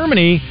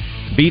 Germany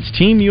beats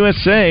Team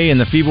USA in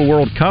the FIBA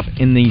World Cup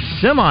in the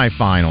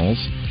semifinals.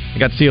 I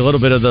got to see a little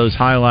bit of those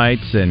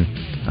highlights, and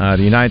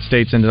the United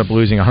States ended up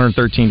losing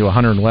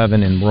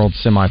 113-111 in World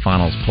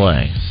Semifinals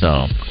play.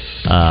 So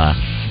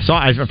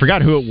I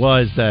forgot who it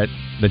was that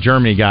the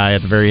Germany guy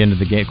at the very end of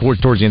the game,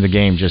 towards the end of the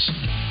game, just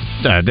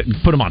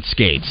put him on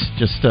skates.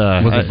 Was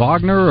it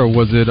Wagner or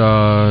was it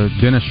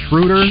Dennis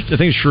Schroeder? I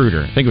think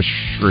it was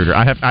Schroeder.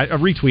 I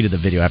retweeted the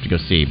video. I have to go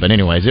see. But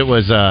anyways, it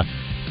was. I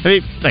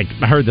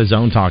heard the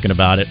Zone talking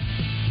about it.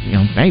 You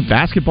know, hey,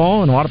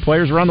 basketball and a lot of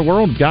players around the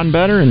world have gotten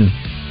better, and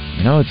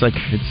you know, it's like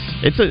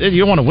you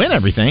don't want to win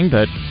everything,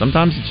 but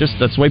sometimes it's just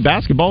that's the way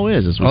basketball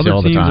is. As we see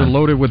all the time. Other teams are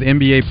loaded with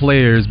NBA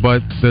players,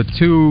 but the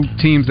two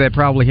teams that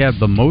probably have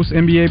the most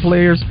NBA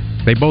players,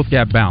 they both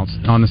got bounced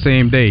on the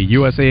same day,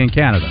 USA and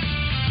Canada.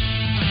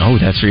 Oh,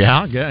 that's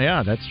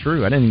yeah, that's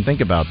true. I didn't even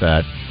think about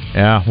that.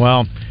 Yeah,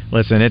 well,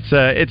 listen,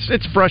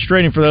 it's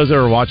frustrating for those that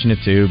are watching it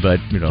too, but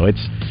you know,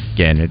 it's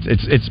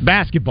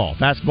basketball.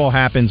 Basketball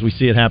happens. We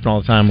see it happen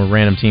all the time where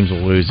random teams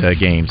will lose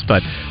games.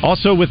 But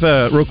also with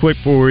real quick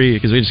for you,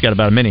 because we just got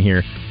about a minute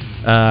here,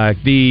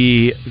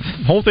 the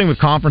whole thing with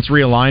conference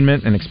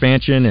realignment and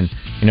expansion, and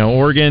you know,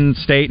 Oregon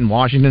State and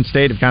Washington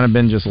State have kind of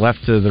been just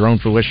left to their own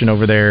fruition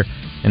over there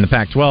in the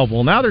Pac-12.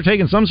 Well, now they're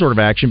taking some sort of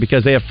action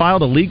because they have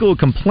filed a legal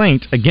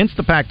complaint against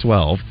the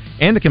Pac-12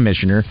 and the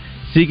commissioner,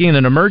 seeking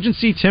an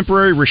emergency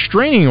temporary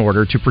restraining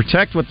order to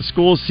protect what the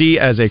schools see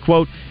as a,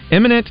 quote,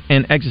 imminent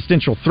and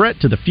existential threat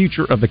to the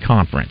future of the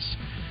conference.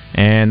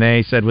 And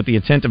they said with the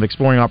intent of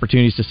exploring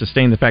opportunities to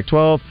sustain the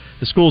Pac-12,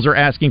 the schools are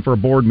asking for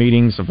board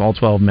meetings of all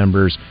 12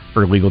 members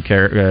for legal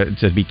care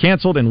to be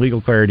canceled and legal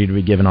clarity to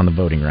be given on the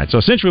voting rights. So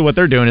essentially what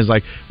they're doing is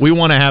like, we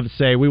want to have a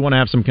say, we want to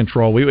have some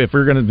control. If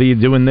we're going to be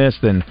doing this,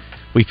 then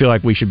we feel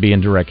like we should be in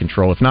direct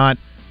control. If not,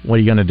 what are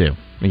you going to do?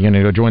 Are you going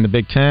to go join the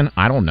Big Ten?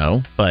 I don't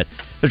know, but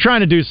they're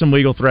trying to do some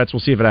legal threats. We'll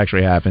see if it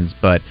actually happens.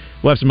 But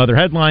we'll have some other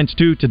headlines,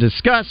 too, to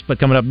discuss. But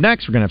coming up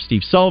next, we're going to have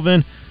Steve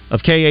Sullivan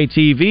of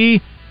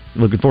KATV.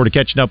 Looking forward to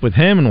catching up with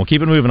him, and we'll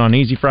keep it moving on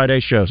Easy Friday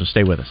show, so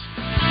stay with us.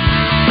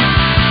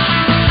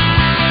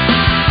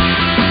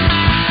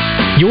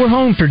 Your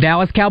home for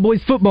Dallas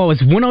Cowboys football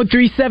is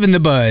 103.7 The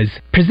Buzz.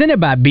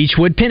 Presented by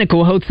Beechwood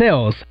Pinnacle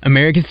Hotels.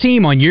 America's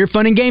team on your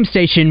fun and game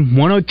station,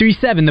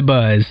 103.7 The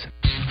Buzz.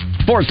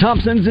 Fort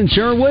Thompson's in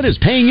Sherwood is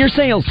paying your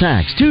sales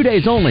tax. 2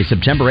 days only,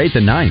 September 8th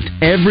and 9th.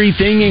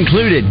 Everything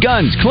included.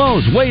 Guns,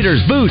 clothes,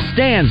 waiters, booths,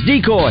 stands,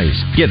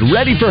 decoys. Get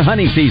ready for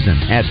hunting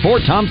season at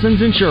Fort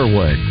Thompson's in Sherwood.